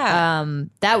 yeah.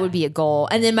 That would be a goal.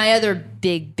 And then my other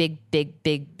big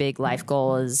life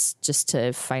goal is just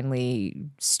to finally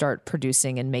start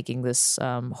producing and making this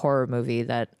horror movie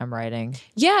that I'm writing.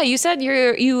 Yeah, you said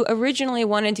you originally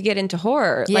wanted to get into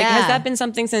horror. Like, Yeah. has that been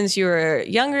something since you were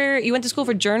younger? You went to school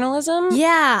for journalism?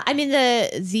 Yeah, I mean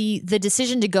the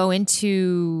decision to go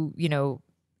into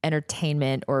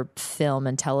entertainment or film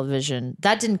and television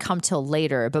that didn't come till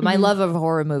later, but my love of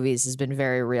horror movies has been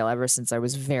very real ever since I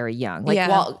was very young. Like Yeah.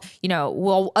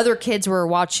 while other kids were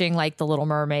watching like The Little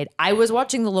Mermaid, I was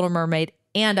watching The Little Mermaid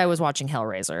and I was watching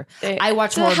Hellraiser. I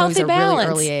watched it's a horror movies at a healthy really balance.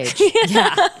 early age.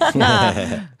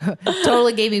 Yeah.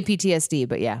 Totally gave me PTSD,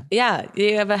 but yeah. Yeah,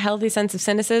 you have a healthy sense of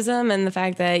cynicism and the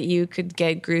fact that you could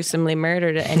get gruesomely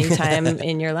murdered at any time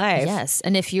in your life. Yes.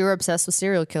 And if you're obsessed with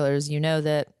serial killers, you know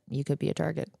that you could be a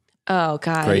target. Oh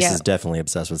God, Grace yeah. is definitely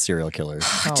obsessed with serial killers.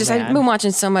 I've been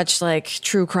watching so much like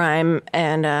true crime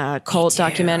and cult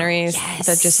documentaries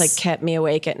that just like kept me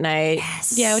awake at night.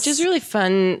 Yeah, which is really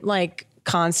fun. Like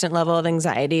constant level of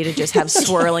anxiety to just have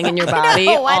swirling in your body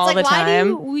all the time.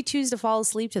 Why do we choose to fall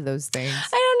asleep to those things?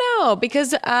 I don't know,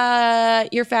 because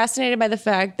you're fascinated by the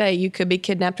fact that you could be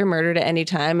kidnapped or murdered at any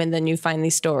time, and then you find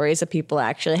these stories of people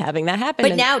actually having that happen.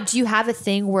 But now, do you have a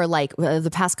thing where, like, the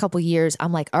past couple years,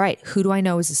 I'm like, all right, who do I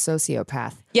know is a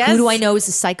sociopath? Yes. Who do I know is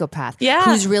a psychopath? Yeah.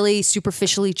 Who's really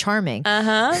superficially charming?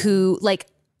 Who, like,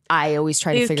 I always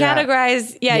try to these figure out.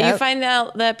 categorize, you Yep. find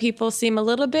out that people seem a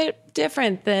little bit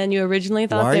different than you originally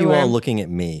thought Why are they you were. all looking at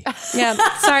me? Yeah,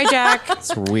 sorry, Jack.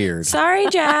 It's weird. Sorry,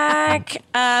 Jack.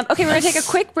 Okay, we're going to take a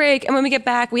quick break. And when we get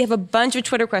back, we have a bunch of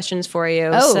Twitter questions for you.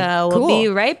 Oh, so we'll cool. be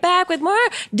right back with more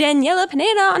Daniela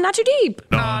Pineda on Not Too Deep.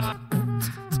 Not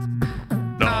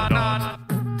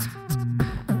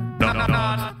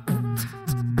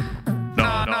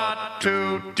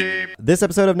too deep. This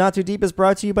episode of Not Too Deep is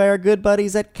brought to you by our good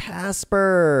buddies at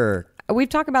Casper. We've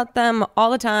talked about them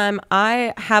all the time.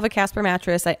 I have a Casper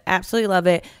mattress. I absolutely love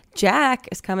it. Jack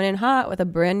is coming in hot with a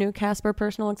brand new Casper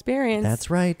personal experience. That's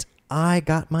right. I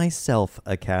got myself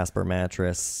a Casper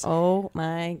mattress. Oh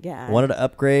my God. Wanted to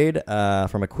upgrade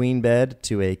from a queen bed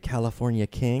to a California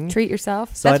king. Treat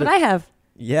yourself. So That's what I have.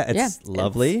 Yeah, it's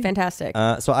lovely. It's fantastic.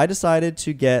 So I decided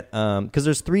to get, because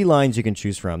there's 3 lines you can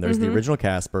choose from. There's the original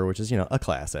Casper, which is, a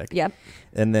classic. Yep.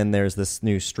 And then there's this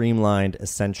new streamlined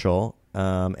essential.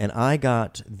 And I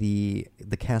got the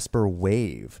Casper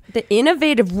Wave. The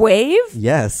innovative wave?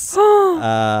 Yes.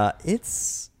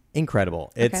 It's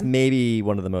incredible. It's maybe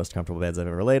one of the most comfortable beds I've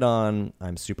ever laid on.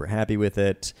 I'm super happy with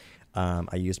it.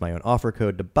 I used my own offer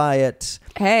code to buy it.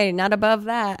 Hey, not above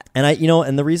that. And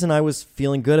and the reason I was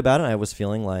feeling good about it, I was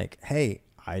feeling like, hey,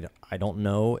 I don't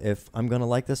know if I'm going to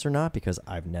like this or not because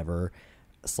I've never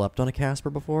slept on a Casper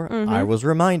before. I was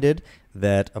reminded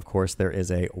that, of course, there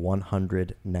is a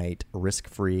 100-night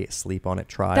risk-free sleep on it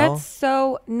trial. That's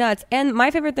so nuts. And my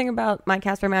favorite thing about my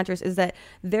Casper mattress is that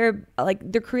they're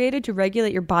created to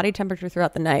regulate your body temperature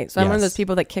throughout the night. So I'm one of Yes. those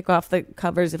people that kick off the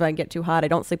covers if I get too hot. I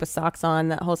don't sleep with socks on,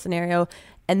 that whole scenario.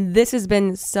 And this has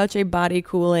been such a body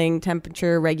cooling,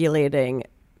 temperature regulating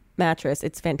mattress.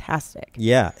 It's fantastic.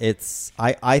 Yeah,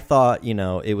 I thought,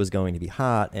 it was going to be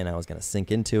hot and I was going to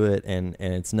sink into it, and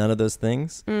it's none of those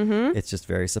things. It's just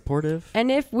very supportive.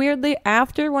 And if weirdly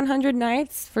after 100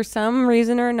 nights, for some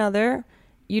reason or another,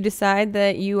 you decide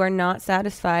that you are not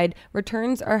satisfied,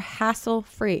 returns are hassle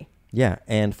free. Yeah,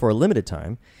 and for a limited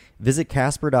time, visit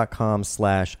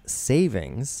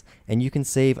casper.com/savings and you can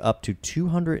save up to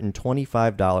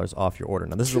 $225 off your order.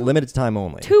 Now, this is a limited time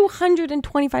only.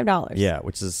 $225. Yeah,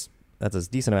 that's a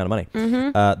decent amount of money.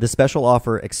 This special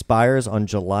offer expires on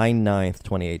July 9th,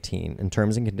 2018, and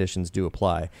terms and conditions do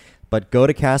apply. But go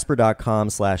to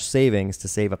casper.com/savings to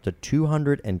save up to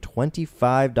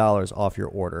 $225 off your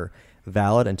order,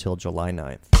 valid until July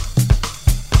 9th.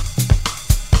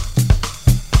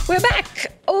 We're back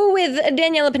with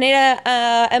Daniela Pineda.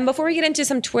 And before we get into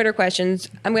some Twitter questions,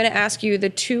 I'm going to ask you the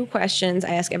 2 questions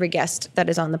I ask every guest that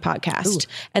is on the podcast. Ooh.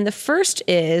 And the first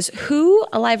is, who,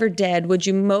 alive or dead, would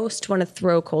you most want to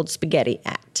throw cold spaghetti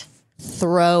at?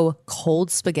 Throw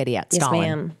cold spaghetti at Stalin. Yes,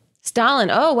 ma'am. Stalin.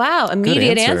 Oh, wow.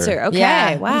 Immediate answer. Okay.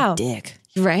 Yeah. Wow. Dick.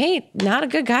 Right? Not a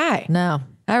good guy. No.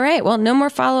 All right. Well, no more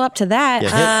follow up to that.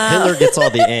 Yeah, Hitler gets all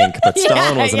the ink, but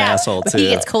Stalin was an asshole too. He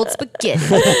gets cold spaghetti.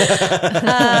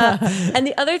 And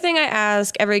the other thing I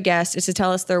ask every guest is to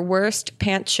tell us their worst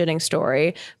pants shitting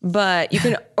story, but you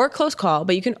can, or close call,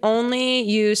 but you can only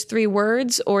use 3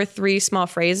 words or 3 small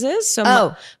phrases.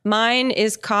 So mine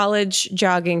is college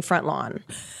jogging front lawn.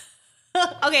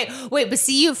 Okay, wait, but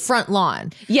see, you have front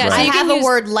lawn. Yeah, right. so I you have can a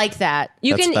word like that.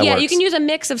 You That can, works. you can use a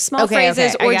mix of small Okay,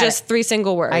 phrases I or got just it. 3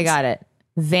 single words. I got it.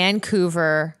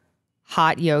 Vancouver,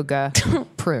 hot yoga,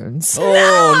 prunes.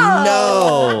 Oh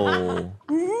no!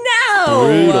 No.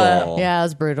 Brutal. Yeah, that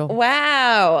was brutal.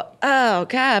 Wow. Oh,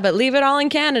 God. But leave it all in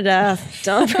Canada.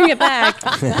 Don't bring it back.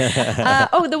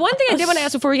 The one thing I did want to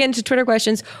ask before we get into Twitter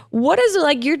questions, what is it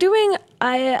like? You're doing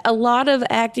a lot of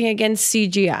acting against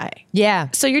CGI. Yeah.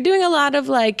 So you're doing a lot of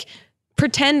like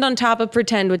pretend on top of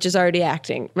pretend, which is already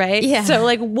acting, right? Yeah. So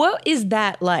like, what is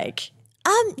that like?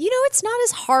 It's not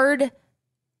as hard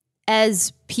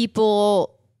as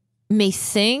people may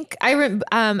think. I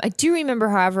do remember,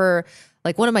 however,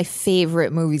 Like one of my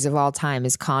favorite movies of all time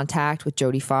is Contact with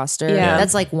Jodie Foster. Yeah.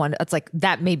 That's like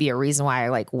that may be a reason why I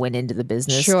like went into the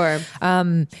business. Sure.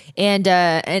 And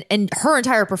her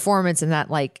entire performance in that,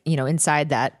 like, you know, inside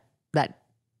that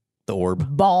The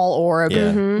orb. ball orb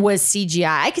Yeah. was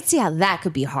CGI. I could see how that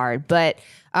could be hard, but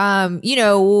you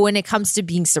know, when it comes to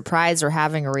being surprised or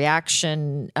having a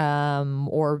reaction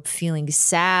or feeling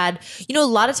sad, you know, a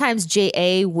lot of times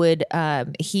JA would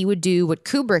he would do what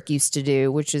Kubrick used to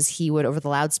do, which is he would, over the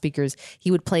loudspeakers,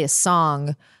 he would play a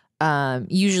song,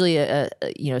 usually a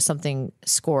you know, something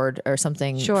scored or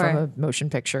something from a motion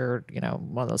picture, you know,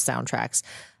 one of those soundtracks.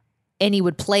 And he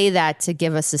would play that to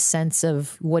give us a sense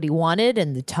of what he wanted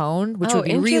and the tone, which would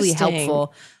be really interesting.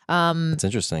 helpful. That's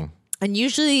interesting. And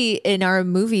usually in our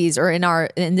movies or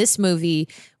in this movie,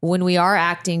 when we are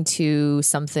acting to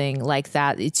something like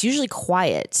that, it's usually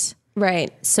quiet.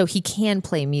 Right. So he can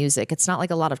play music. It's not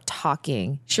like a lot of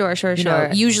talking. Sure. You know,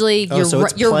 usually so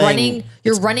it's you're playing-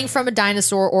 running from a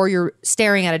dinosaur or you're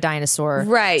staring at a dinosaur.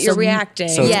 Right. So You're reacting.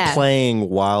 So Yeah. it's playing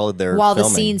while they're while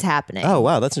filming. the scene's happening. Oh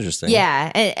wow, that's interesting.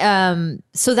 Yeah. And,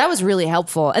 so that was really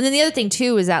helpful. And then the other thing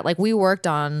too is that like we worked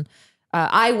on,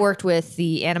 I worked with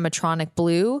the animatronic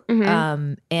Blue,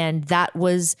 and that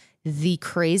was the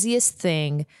craziest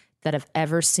thing that I've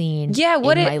ever seen in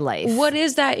my life. What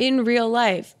is that in real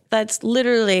life? That's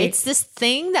literally It's this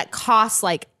thing that costs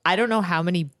like, I don't know how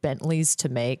many Bentleys to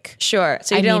make. sure.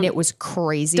 So I you mean, it was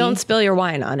crazy. don't spill your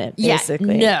wine on it. Yeah,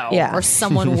 Basically, no. Yeah. Or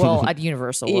someone will at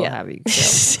Universal will Yeah. have you.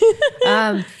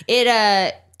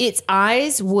 Its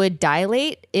eyes would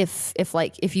dilate if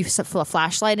you put a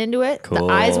flashlight into it. The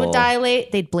eyes would Cool.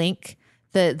 dilate. They'd blink.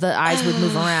 The eyes would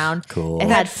move around. Cool. It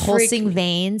had That pulsing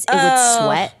veins. It would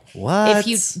sweat. What? If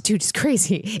you, dude, it's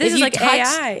crazy. This is like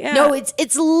AI, yeah. No, it's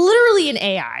literally an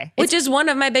AI. Which is one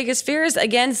of my biggest fears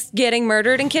against getting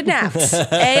murdered and kidnapped.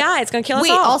 AI, it's going to kill us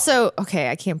Wait, all. also, okay,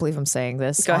 I can't believe I'm saying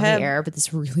this Go on ahead. the air, but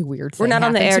this really weird thing We're not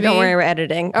on the happened air. to Don't me. worry, we're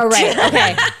editing. Oh, right.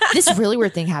 Okay. This really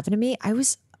weird thing happened to me. I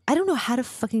don't know how to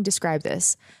fucking describe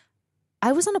this.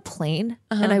 I was on a plane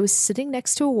and I was sitting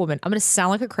next to a woman. I'm going to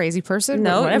sound like a crazy person. but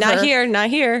No, whatever. not here.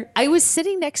 Not here. I was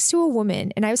sitting next to a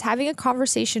woman and I was having a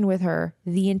conversation with her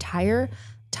the entire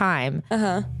time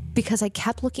because I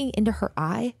kept looking into her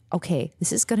eye. Okay,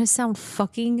 this is going to sound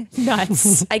fucking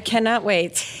nuts. I cannot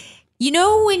wait. You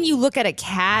know when you look at a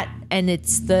cat and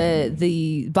it's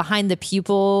the behind the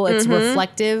pupil, it's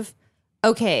reflective?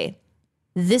 Okay.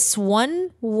 This one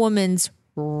woman's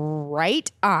right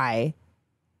eye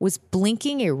was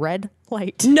blinking a red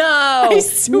light. No. I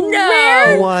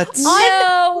swear What?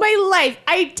 on my life.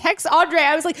 I text Andre.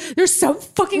 I was like, "There's some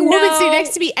fucking woman No. sitting next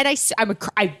to me," and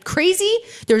I'm crazy.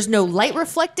 There's no light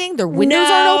reflecting. Their windows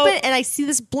No. aren't open, and I see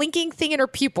this blinking thing in her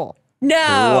pupil.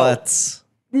 No. What?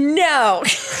 No.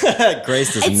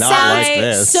 Grace does It not sounds like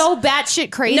this. so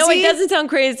batshit crazy. No, it doesn't sound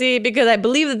crazy because I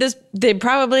believe that they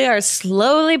probably are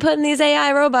slowly putting these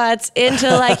AI robots into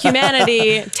like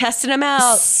humanity, testing them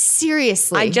out.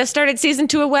 Seriously, I just started season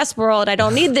 2 of Westworld. I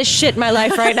don't need this shit in my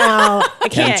life right now. I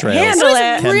can't Chemtrails. handle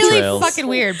it. really Chemtrails. fucking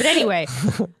weird. But anyway,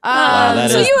 Wow,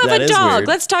 that So is- you have that a is dog. weird.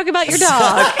 Let's talk about your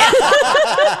dog.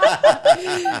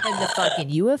 and the fucking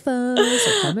UFOs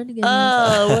are coming again.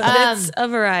 Oh, it's a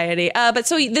variety. But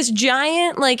so this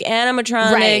giant like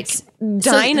animatronic Right.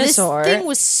 dinosaur. So this thing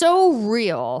was so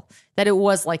real that it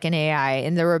was like an AI,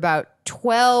 and there were about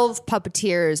 12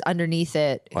 puppeteers underneath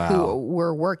it Wow. who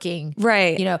were working.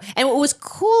 Right. You know, and what was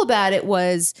cool about it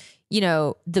was, you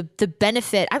know, the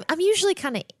benefit. I'm usually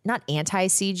kind of not anti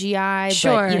CGI,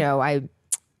 Sure. but you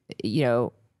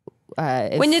know,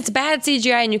 if- when it's bad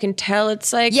CGI and you can tell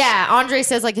it's like yeah, Andre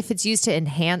says like if it's used to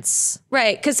enhance.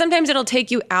 right, because sometimes it'll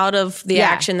take you out of the Yeah.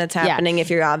 action that's Yeah. happening if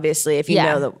you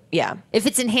Yeah. know that If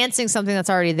it's enhancing something that's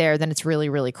already there, then it's really,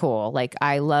 really cool. Like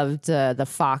I loved the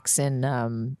fox in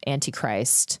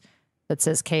Antichrist that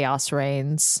says "Chaos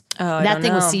Reigns." I that don't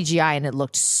thing was know. CGI and it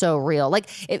looked so real. Like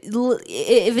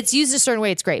if it's used a certain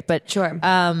way, it's great. But Sure.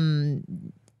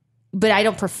 but I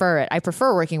don't prefer it. I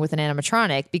prefer working with an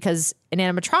animatronic because an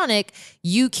animatronic,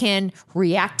 you can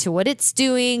react to what it's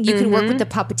doing. You can work with the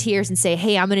puppeteers and say,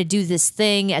 hey, I'm going to do this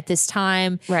thing at this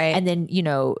time. Right. And then, you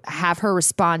know, have her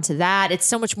respond to that. It's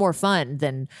so much more fun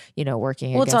than, you know,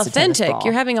 working Well, it's against a tennis authentic. ball.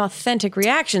 You're having authentic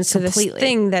reactions to this Completely.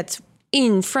 thing that's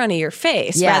in front of your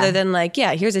face Yeah. rather than like,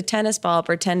 yeah, here's a tennis ball,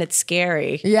 pretend it's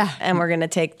scary. Yeah. And we're going to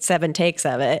take 7 takes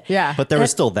of it. Yeah. But there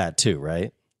was still that too,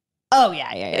 right? Oh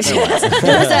yeah. There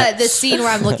was this scene where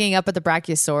I'm looking up at the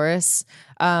Brachiosaurus.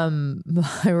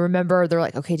 I remember they're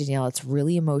like, okay, Danielle, it's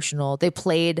really emotional. They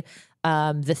played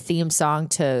the theme song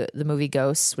to the movie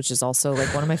Ghosts, which is also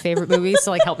like one of my favorite movies,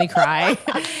 so like help me cry.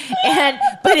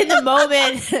 But in the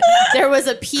moment, there was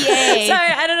a PA. Sorry,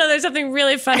 I don't know. There's something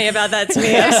really funny about that to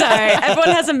me. I'm sorry. Everyone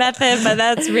has a method, but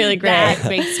that's really great. That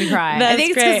makes me cry. That's I think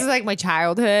it's great. because it's like my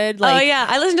childhood. Like, Oh yeah,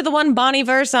 I listen to the one Bon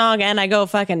Iver song and I go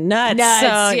fucking nuts. nuts.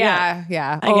 So,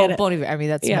 yeah. I get it. Bon Iver. I mean,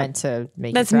 that's Yeah. meant to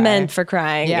make That's you cry. meant for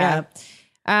crying. Yeah.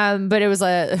 But it was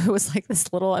like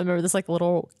this little, I remember this like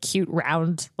little cute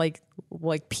round like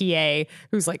PA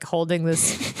who's like holding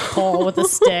this pole with a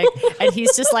stick, and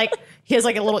he's just like, he has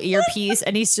like a little earpiece,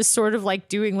 and he's just sort of like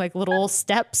doing like little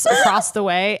steps across the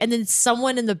way, and then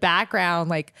someone in the background,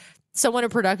 like someone in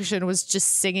production, was just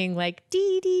singing like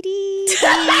dee dee dee dee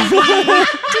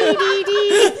dee dee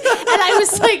dee, and I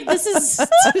was like, this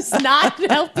is not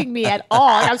helping me at all.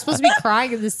 Like, I'm supposed to be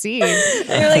crying in the scene.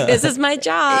 And you're like, this is my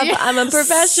job. Yeah. I'm a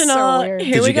professional. So weird.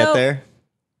 Here Did we you go. get there?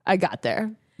 I got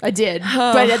there. I did.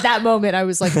 But at that moment, I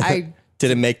was like,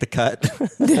 Did it make the cut?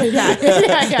 yeah.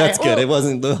 That's good. It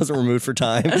wasn't removed for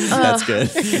time. That's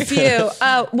good. Good for you.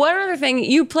 One other thing,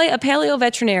 you play a paleo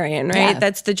veterinarian, right? Yeah.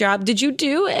 That's the job. Did you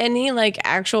do any like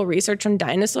actual research on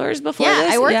dinosaurs before Yeah,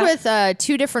 this? I worked with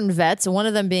two different vets. One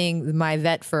of them being my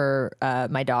vet for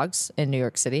my dogs in New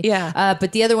York City. Yeah.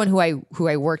 But the other one who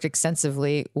I worked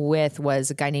extensively with was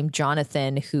a guy named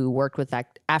Jonathan, who worked with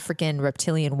African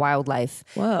reptilian wildlife.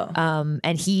 Whoa.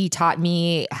 And he taught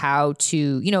me how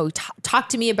to, talk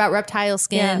to me about reptile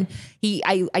skin.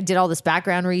 I did all this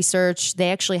background research.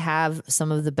 They actually have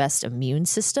some of the best immune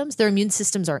systems. Their immune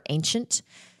systems are ancient.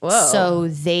 Whoa. So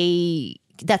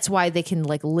that's why they can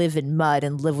like live in mud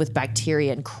and live with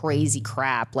bacteria and crazy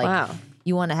crap. Like Wow.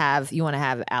 you want to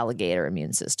have alligator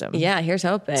immune system. Yeah, here's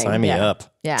hoping. Sign me up.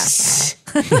 Yeah.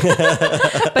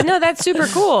 But no, that's super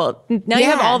cool. Now you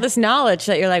have Yeah. all this knowledge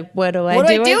that you're like, what do I What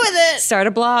do? do I do with it? Start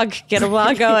a blog. Get a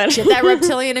blog going. Get that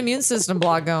reptilian immune system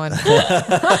blog going.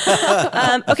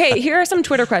 Okay, here are some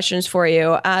Twitter questions for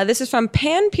you. This is from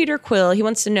Pan Peter Quill. He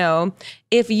wants to know,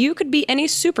 if you could be any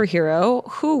superhero,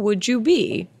 who would you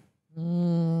be?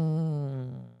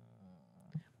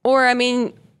 Or, I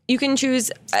mean, you can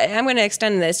choose, I'm going to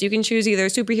extend this. You can choose either a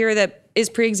superhero that is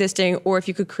pre-existing, or if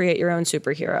you could create your own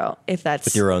superhero, if that's...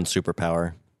 With your own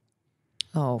superpower.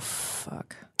 Oh,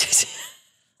 fuck.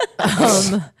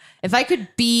 If I could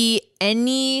be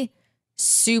any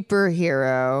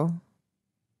superhero.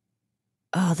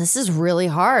 Oh, this is really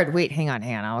hard. Wait, hang on.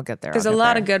 I'll get there. There's a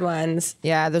lot of good ones.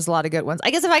 Yeah, there's a lot of good ones. I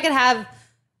guess if I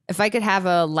could have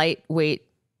a lightweight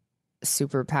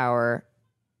superpower,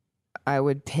 I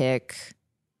would pick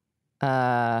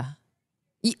okay.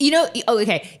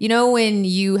 You know when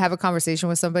you have a conversation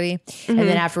with somebody and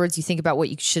then afterwards you think about what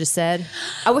you should have said?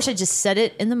 I wish I just said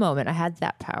it in the moment. I had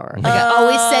that power. Like I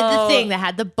always said the thing that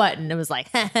had the button. It was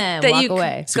like, walk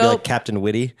away. So be like Captain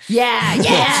Witty. Yeah.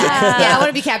 I want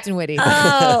to be Captain Witty.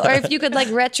 Oh, or if you could like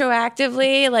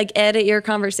retroactively like edit your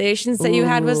conversations that you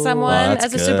had with someone that's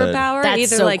as a good. superpower. That's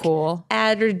either so like cool.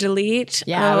 add or delete.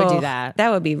 Yeah, I would do that. That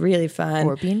would be really fun.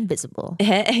 Or be invisible.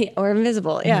 Or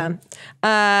invisible,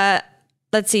 yeah.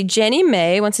 Let's see. Jenny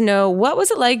May wants to know, what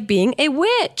was it like being a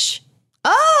witch?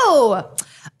 Oh,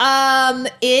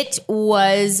 it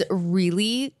was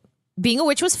really, being a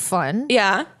witch was fun.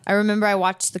 Yeah. I remember I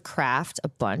watched The Craft a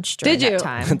bunch during Did you? that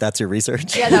time. That's your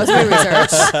research? Yeah, that was my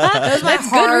research. That was my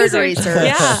hard research.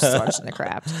 Yeah. Just watching The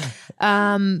Craft.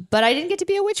 But I didn't get to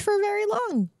be a witch for very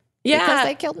long. Yeah. Because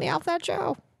they killed me off that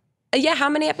show. Yeah. How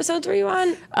many episodes were you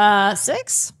on?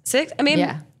 6. 6? I mean,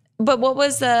 Yeah. But what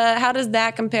was how does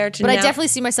that compare to But now? I definitely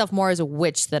see myself more as a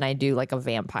witch than I do like a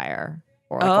vampire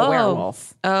or like a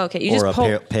werewolf. Oh, okay. You Or just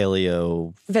a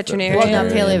paleo veterinarian. Well,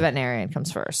 no, paleo veterinarian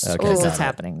comes first. Because it's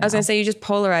happening now. I was going to say, you just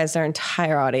polarized our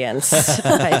entire audience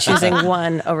by choosing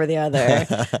one over the other.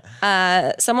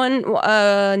 Someone,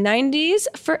 90s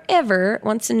Forever,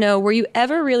 wants to know, were you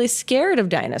ever really scared of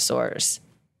dinosaurs?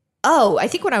 Oh, I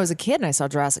think when I was a kid and I saw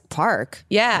Jurassic Park.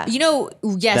 Yeah.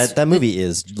 Yes. That movie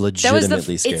is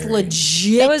legitimately scary. It's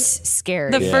legit That was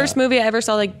scary. The first movie I ever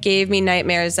saw gave me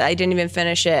nightmares. I didn't even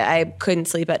finish it. I couldn't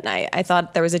sleep at night. I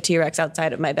thought there was a T-Rex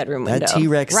outside of my bedroom window. That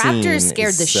T-Rex scene Raptors scared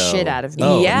is the shit out of me.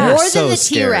 Oh, Yeah. they're More so than the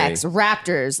scary. T-Rex,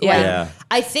 raptors. Yeah. Like, Yeah.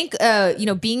 I think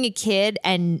being a kid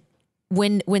and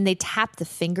when they tap the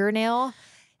fingernail,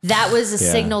 that was a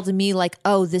signal to me like,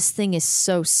 oh, this thing is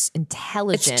so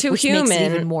intelligent. It's too which makes it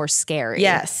human. even more scary.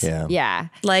 Yes. Yeah. Yeah.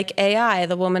 Like AI,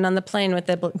 the woman on the plane with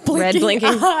the red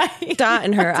blinking dot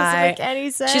in her Doesn't eye. make any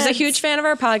sense. She's a huge fan of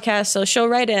our podcast, so she'll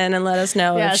write in and let us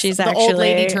know if she's the actually old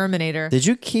lady Terminator. Did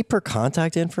you keep her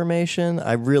contact information?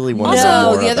 I really want to know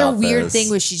Also, more the other about weird this.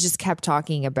 thing was she just kept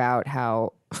talking about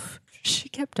how She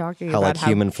kept talking How, about like,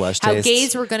 human flesh how tastes?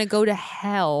 gays were going to go to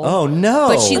hell. Oh no!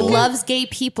 But she loves gay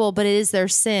people, but it is their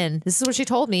sin. This is what she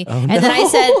told me. Oh, and then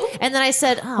I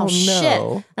said, oh shit.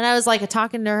 no. And I was like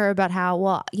talking to her about how,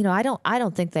 well, I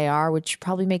don't think they are, which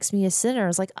probably makes me a sinner. I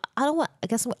was like, I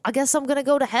guess I'm going to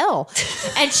go to hell.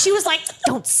 And she was like,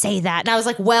 don't say that. And I was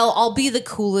like, well, I'll be the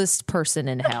coolest person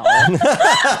in hell. And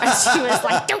she was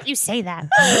like, don't you say that.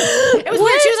 It was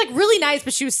weird. She was like really nice,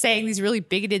 but she was saying these really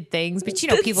bigoted things. But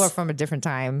people are from a different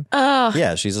time.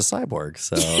 Yeah, she's a cyborg,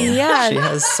 so Yeah. she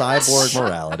has cyborg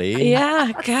morality.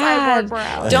 Yeah, God.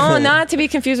 morality. Not to be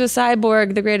confused with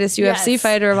Cyborg, the greatest UFC Yes.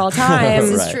 fighter of all time.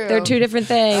 This is true. They're two different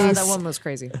things. That one was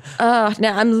crazy. Now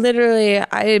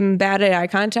I'm bad at eye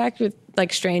contact with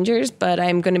like strangers, but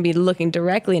I'm going to be looking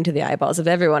directly into the eyeballs of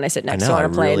everyone I sit next to on a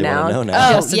plane really now. wanna know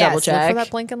now. Just to double Look check. for that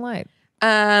blinking light.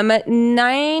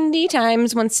 90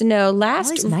 times wants to know All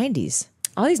last these 90s.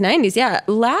 all these 90s, yeah.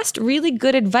 Last really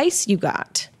good advice you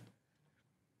got.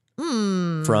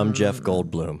 From Jeff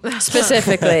Goldblum.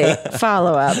 Specifically,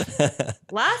 follow up.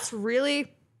 Last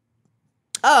really.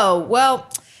 Oh, well,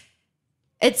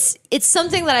 it's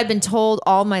something that I've been told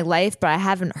all my life, but I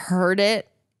haven't heard it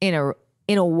in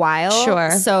a while. Sure.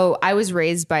 So I was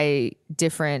raised by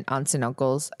different aunts and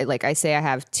uncles. Like I say, I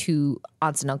have 2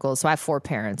 aunts and uncles, so I have 4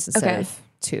 parents instead Okay. of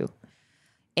 2.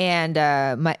 And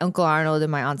my Uncle Arnold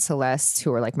and my Aunt Celeste,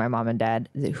 who are like my mom and dad,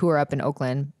 who are up in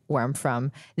Oakland, where I'm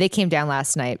from, they came down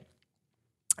last night.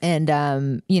 And,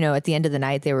 at the end of the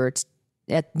night, they were,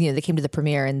 they came to the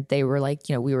premiere and they were like,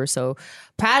 we were so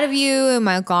proud of you. And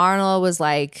my Uncle Arnold was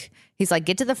like, he's like,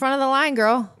 get to the front of the line,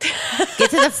 girl.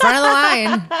 Get to the front of the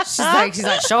line. She's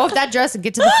like, show off that dress and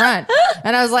get to the front.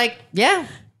 And I was like, yeah,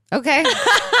 okay.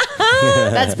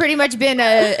 That's pretty much been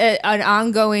an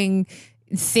ongoing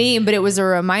theme, but it was a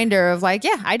reminder of like,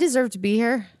 yeah, I deserve to be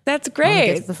here. That's I'm gonna Get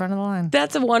great. to the front of the line.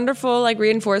 That's a wonderful like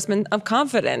reinforcement of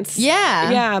confidence.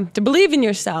 Yeah. Yeah. To believe in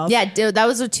yourself. Yeah, dude, that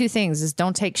was the 2 things: is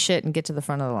don't take shit and get to the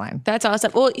front of the line. That's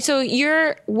awesome. Well, so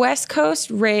you're West Coast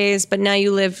raised, but now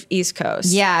you live East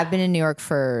Coast. Yeah, I've been in New York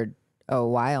for a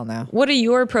while now. What are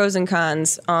your pros and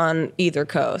cons on either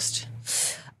coast?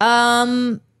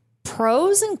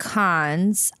 Pros and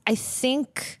cons. I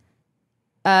think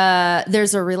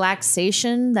there's a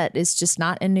relaxation that is just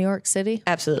not in New York City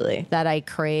Absolutely. that I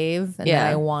crave and Yeah.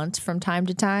 that I want from time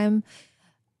to time.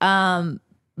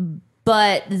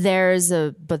 But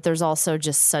there's also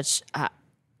just such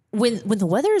when the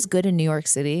weather is good in New York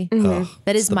City,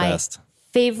 that is the my best.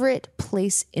 favorite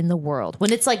place in the world.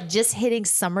 When it's like just hitting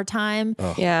summertime.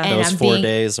 Yeah. And Those I'm 4 being-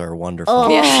 days are wonderful. Oh,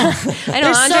 Yeah. I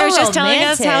know. They're Andre so was just telling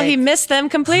us how romantic. he missed them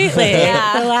completely.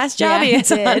 Yeah. The last job he Yeah,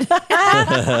 had.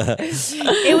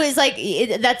 it was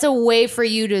like that's a way for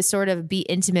you to sort of be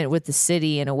intimate with the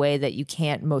city in a way that you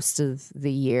can't most of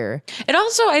the year. It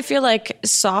also, I feel like,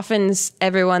 softens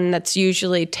everyone that's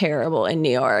usually terrible in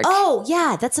New York. Oh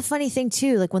yeah, that's a funny thing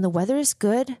too. Like when the weather is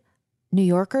good, New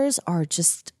Yorkers are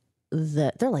just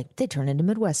they turn into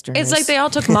Midwesterners. It's like they all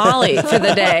took Molly for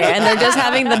the day and they're just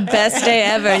having the best day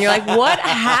ever. And you're like, what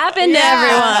happened to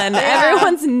everyone?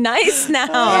 Everyone's nice now.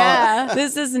 Yeah.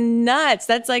 This is nuts.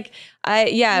 That's like,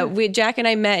 Jack and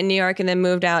I met in New York and then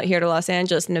moved out here to Los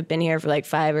Angeles and have been here for like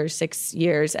 5 or 6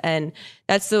 years. And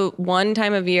that's the one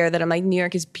time of year that I'm like, New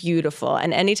York is beautiful.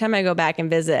 And anytime I go back and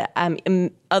visit,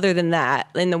 other than that,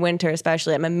 in the winter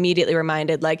especially, I'm immediately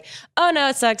reminded like, oh no,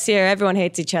 it sucks here. Everyone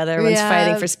hates each other. Everyone's Yeah.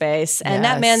 fighting for space. And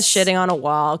that man's shitting on a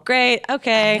wall. Great.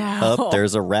 Okay. Oh,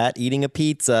 there's a rat eating a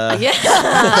pizza.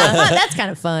 that's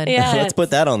kind of fun. Yeah. Let's put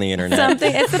that on the internet.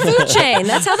 Something. It's the food chain.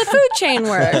 That's how the food chain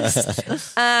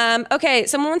works. Okay.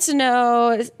 Someone wants to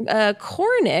know,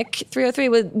 Cornick 303,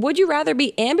 would you rather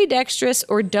be ambidextrous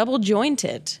or double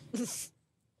jointed?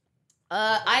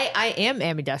 I am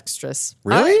ambidextrous.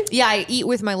 Really? Yeah, I eat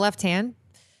with my left hand,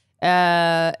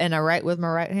 and I write with my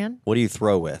right hand. What do you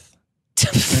throw with?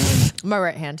 My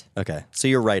right hand. Okay, so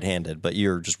you're right-handed, but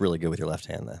you're just really good with your left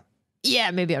hand then.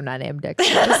 Yeah, maybe I'm not ambidextrous.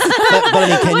 But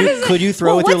I mean, could you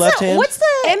throw with your left hand? What's the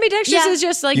Ambidextrous Yeah. is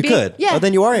just like You being, could. Yeah. Oh,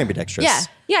 then you are ambidextrous. Yeah.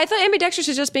 Yeah, I thought ambidextrous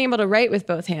is just being able to write with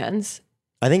both hands.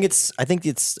 I think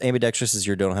it's ambidextrous is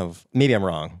you don't have. Maybe I'm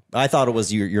wrong. I thought it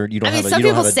was you don't I mean, have. some you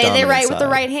don't people have a say they dominant write with the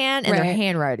side. right hand, and their Right.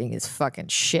 handwriting is fucking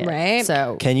shit. Right.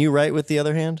 So, Can you write with the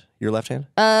other hand? Your left hand?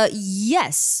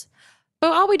 yes.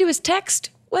 But all we do is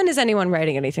text. When is anyone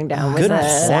writing anything down with Good a... point.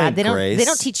 Sad. They Grace.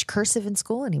 don't teach cursive in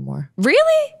school anymore.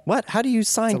 Really? What? How do you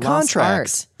sign It's a lost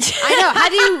contracts? I know. How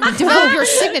do you develop your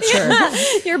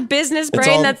signature? Your business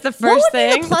brain, all- that's the What first would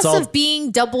be thing. the plus all- of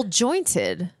being double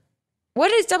jointed?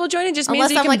 What is double jointed? Just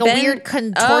means Unless you I'm can like bend. a weird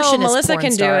contortionist Oh, Melissa porn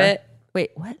can star. do it.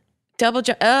 Wait, what? Double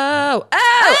jump. Oh.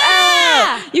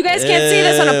 You guys can't see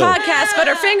this on a podcast, but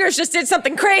her fingers just did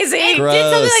something crazy. It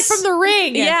did something like from The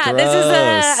Ring. Yeah, this is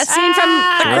a scene from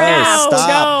The Craft.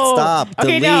 Stop.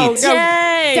 Okay, Delete. no.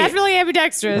 Yay. Definitely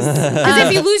ambidextrous. Because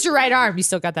if you lose your right arm, you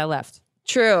still got that left.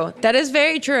 True. That is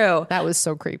very true. That was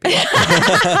so creepy.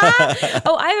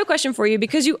 Oh, I have a question for you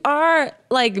because you are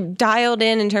like dialed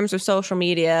in terms of social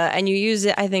media and you use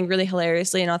it, I think, really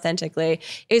hilariously and authentically.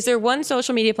 Is there one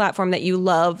social media platform that you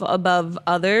love above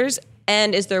others?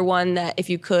 And is there one that if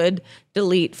you could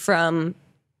delete from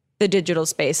the digital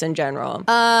space in general?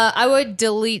 I would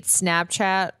delete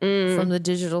Snapchat from the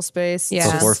digital space.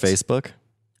 Yeah. Before Facebook?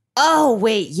 Oh,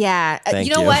 wait, yeah. Thank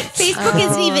you know you. what? Facebook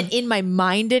isn't even in my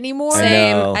mind anymore.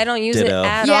 Same. know. I don't use Ditto. it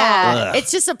at Yeah, Ugh. it's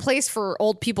just a place for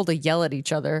old people to yell at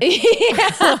each other.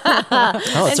 Oh,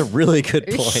 that's a really good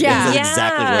point. Yeah. That's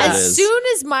exactly what it As is. soon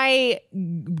as my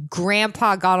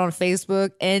grandpa got on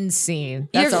Facebook, end scene.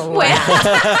 That's You're- a wrap. It's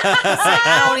like,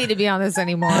 I don't need to be on this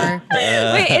anymore.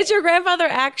 Wait, is your grandfather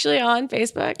actually on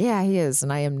Facebook? Yeah, he is,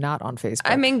 and I am not on Facebook.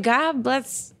 I mean, God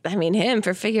bless, him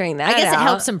for figuring that out. I guess it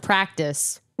helps him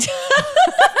practice.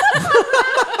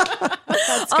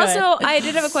 Also, I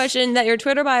did have a question that your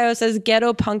Twitter bio says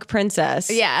ghetto punk princess.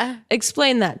 Yeah.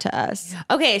 Explain that to us.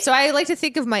 Okay, so I like to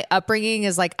think of my upbringing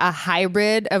as like a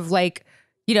hybrid of like,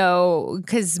 you know,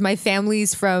 because my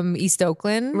family's from East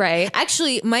Oakland. Right.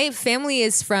 Actually, my family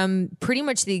is from pretty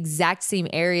much the exact same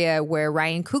area where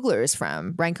Ryan Coogler is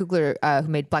from. Ryan Coogler, who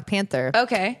made Black Panther.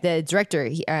 Okay. The director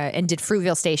and did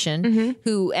Fruitvale Station,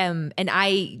 who and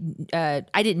I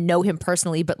didn't know him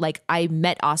personally, but like I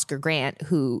met Oscar Grant,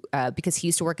 who because he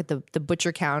used to work at the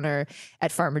butcher counter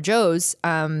at Farmer Joe's.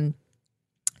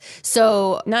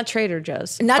 So Not Trader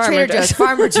Joe's. not Farmer Trader Joe's,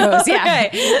 Farmer Joe's, yeah.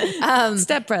 Okay.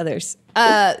 Step Brothers.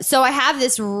 So I have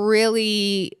this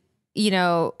really, you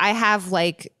know, I have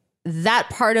like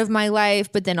that part of my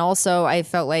life, but then also I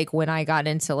felt like when I got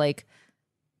into like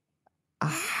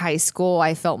high school,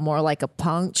 I felt more like a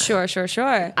punk. Sure.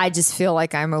 I just feel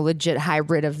like I'm a legit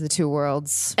hybrid of the two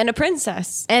worlds. And a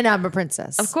princess. And I'm a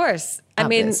princess. Of course.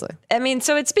 Obviously. I mean,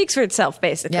 so it speaks for itself,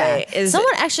 basically. Yeah. Is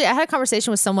Someone actually, I had a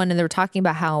conversation with someone and they were talking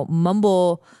about how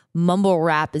mumble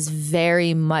rap is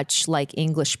very much like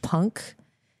English punk.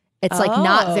 It's like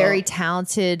not very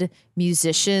talented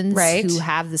musicians Right. who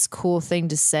have this cool thing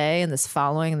to say and this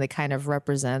following, and they kind of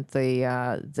represent the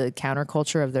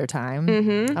counterculture of their time.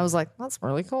 Mm-hmm. I was like, that's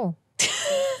really cool.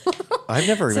 I've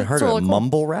never even heard of totally it. cool.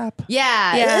 Mumble rap?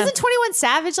 Yeah. Isn't 21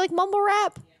 Savage like mumble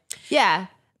rap? Yeah.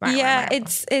 Yeah,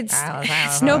 it's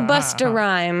no Busta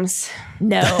Rhymes.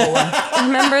 No.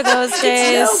 Remember those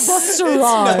days?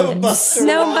 No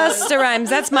Busta Rhymes.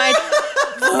 That's my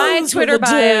Twitter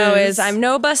bio is I'm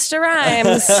no Busta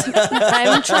Rhymes.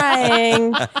 I'm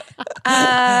trying.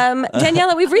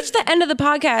 Daniela, we've reached the end of the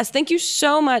podcast. Thank you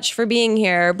so much for being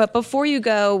here. But before you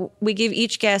go, we give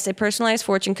each guest a personalized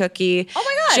fortune cookie. Oh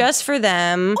my God. Just for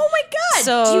them. Oh my God.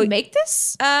 So- do you make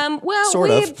this? Well,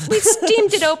 Sort of. we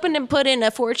steamed it open and put in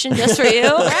a fortune just for you.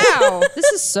 Wow. This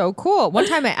is so cool. One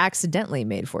time I accidentally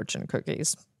made fortune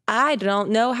cookies. I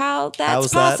don't know how that's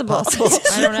How's that possible. possible?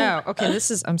 I don't know. Okay,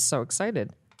 I'm so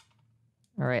excited.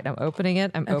 All right, I'm opening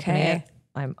it. I'm opening Okay. it.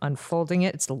 I'm unfolding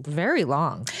it. It's very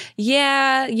long.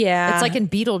 Yeah. It's like in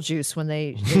Beetlejuice when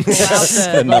they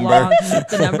pull out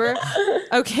the number.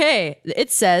 Okay,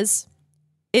 it says,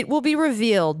 it will be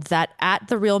revealed that at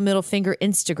the Real Middle Finger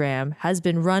Instagram has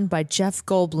been run by Jeff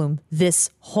Goldblum this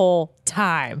whole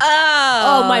time.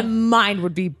 Oh, my mind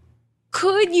would be.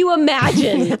 Could you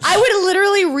imagine? I would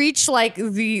literally reach like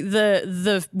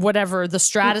the whatever, the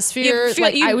stratosphere. You feel-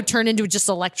 like you- I would turn into just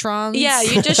electrons. Yeah,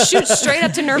 you just shoot straight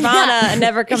up to Nirvana and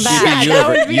never come back. that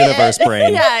would be Universe it.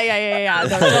 brain. Yeah.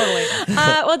 No, totally.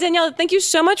 Well, Danielle, thank you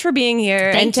so much for being here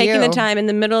and Thank taking you. the time in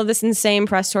the middle of this insane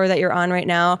press tour that you're on right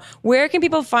now. Where can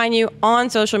people find you on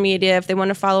social media if they want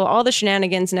to follow all the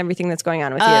shenanigans and everything that's going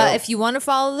on with you? If you want to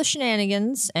follow the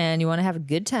shenanigans and you want to have a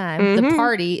good time, the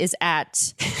party is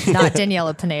at not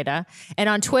Daniela Pineda. And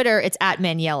on Twitter, it's at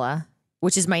Maniela,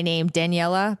 which is my name,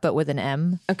 Daniela, but with an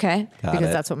M. Okay. Because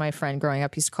it. that's what my friend growing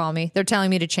up used to call me. They're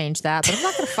telling me to change that, but I'm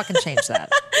not going to fucking change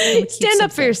that. I'm gonna keep Stand up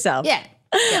for something. yourself. Yeah.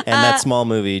 And that small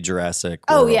movie, Jurassic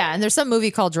Oh, World. yeah. And there's some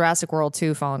movie called Jurassic World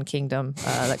 2 Fallen Kingdom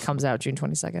that comes out June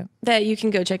 22nd. That you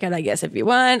can go check out, I guess, if you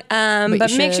want. But But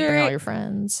you make should bring all sure, your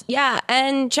friends. yeah,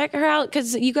 and check her out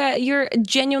because you're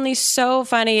genuinely so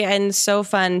funny and so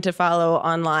fun to follow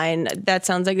online. That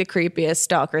sounds like the creepiest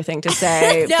stalker thing to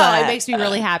say. No, but it makes me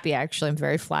really happy, actually. I'm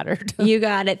very flattered. you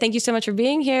got it. Thank you so much for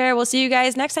being here. We'll see you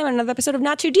guys next time on another episode of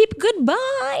Not Too Deep.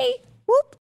 Goodbye.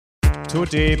 Whoop. Too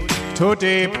deep, too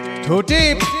deep, too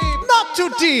deep. Not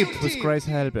too deep with Grace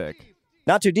Helbig.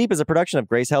 Not Too Deep is a production of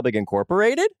Grace Helbig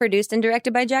Incorporated. Produced and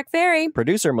directed by Jack Ferry.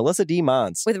 Producer Melissa D.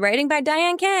 Mons. With writing by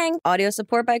Diane Kang. Audio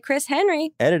support by Chris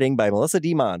Henry. Editing by Melissa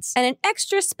D. Mons. And an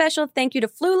extra special thank you to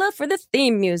Flula for the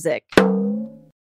theme music.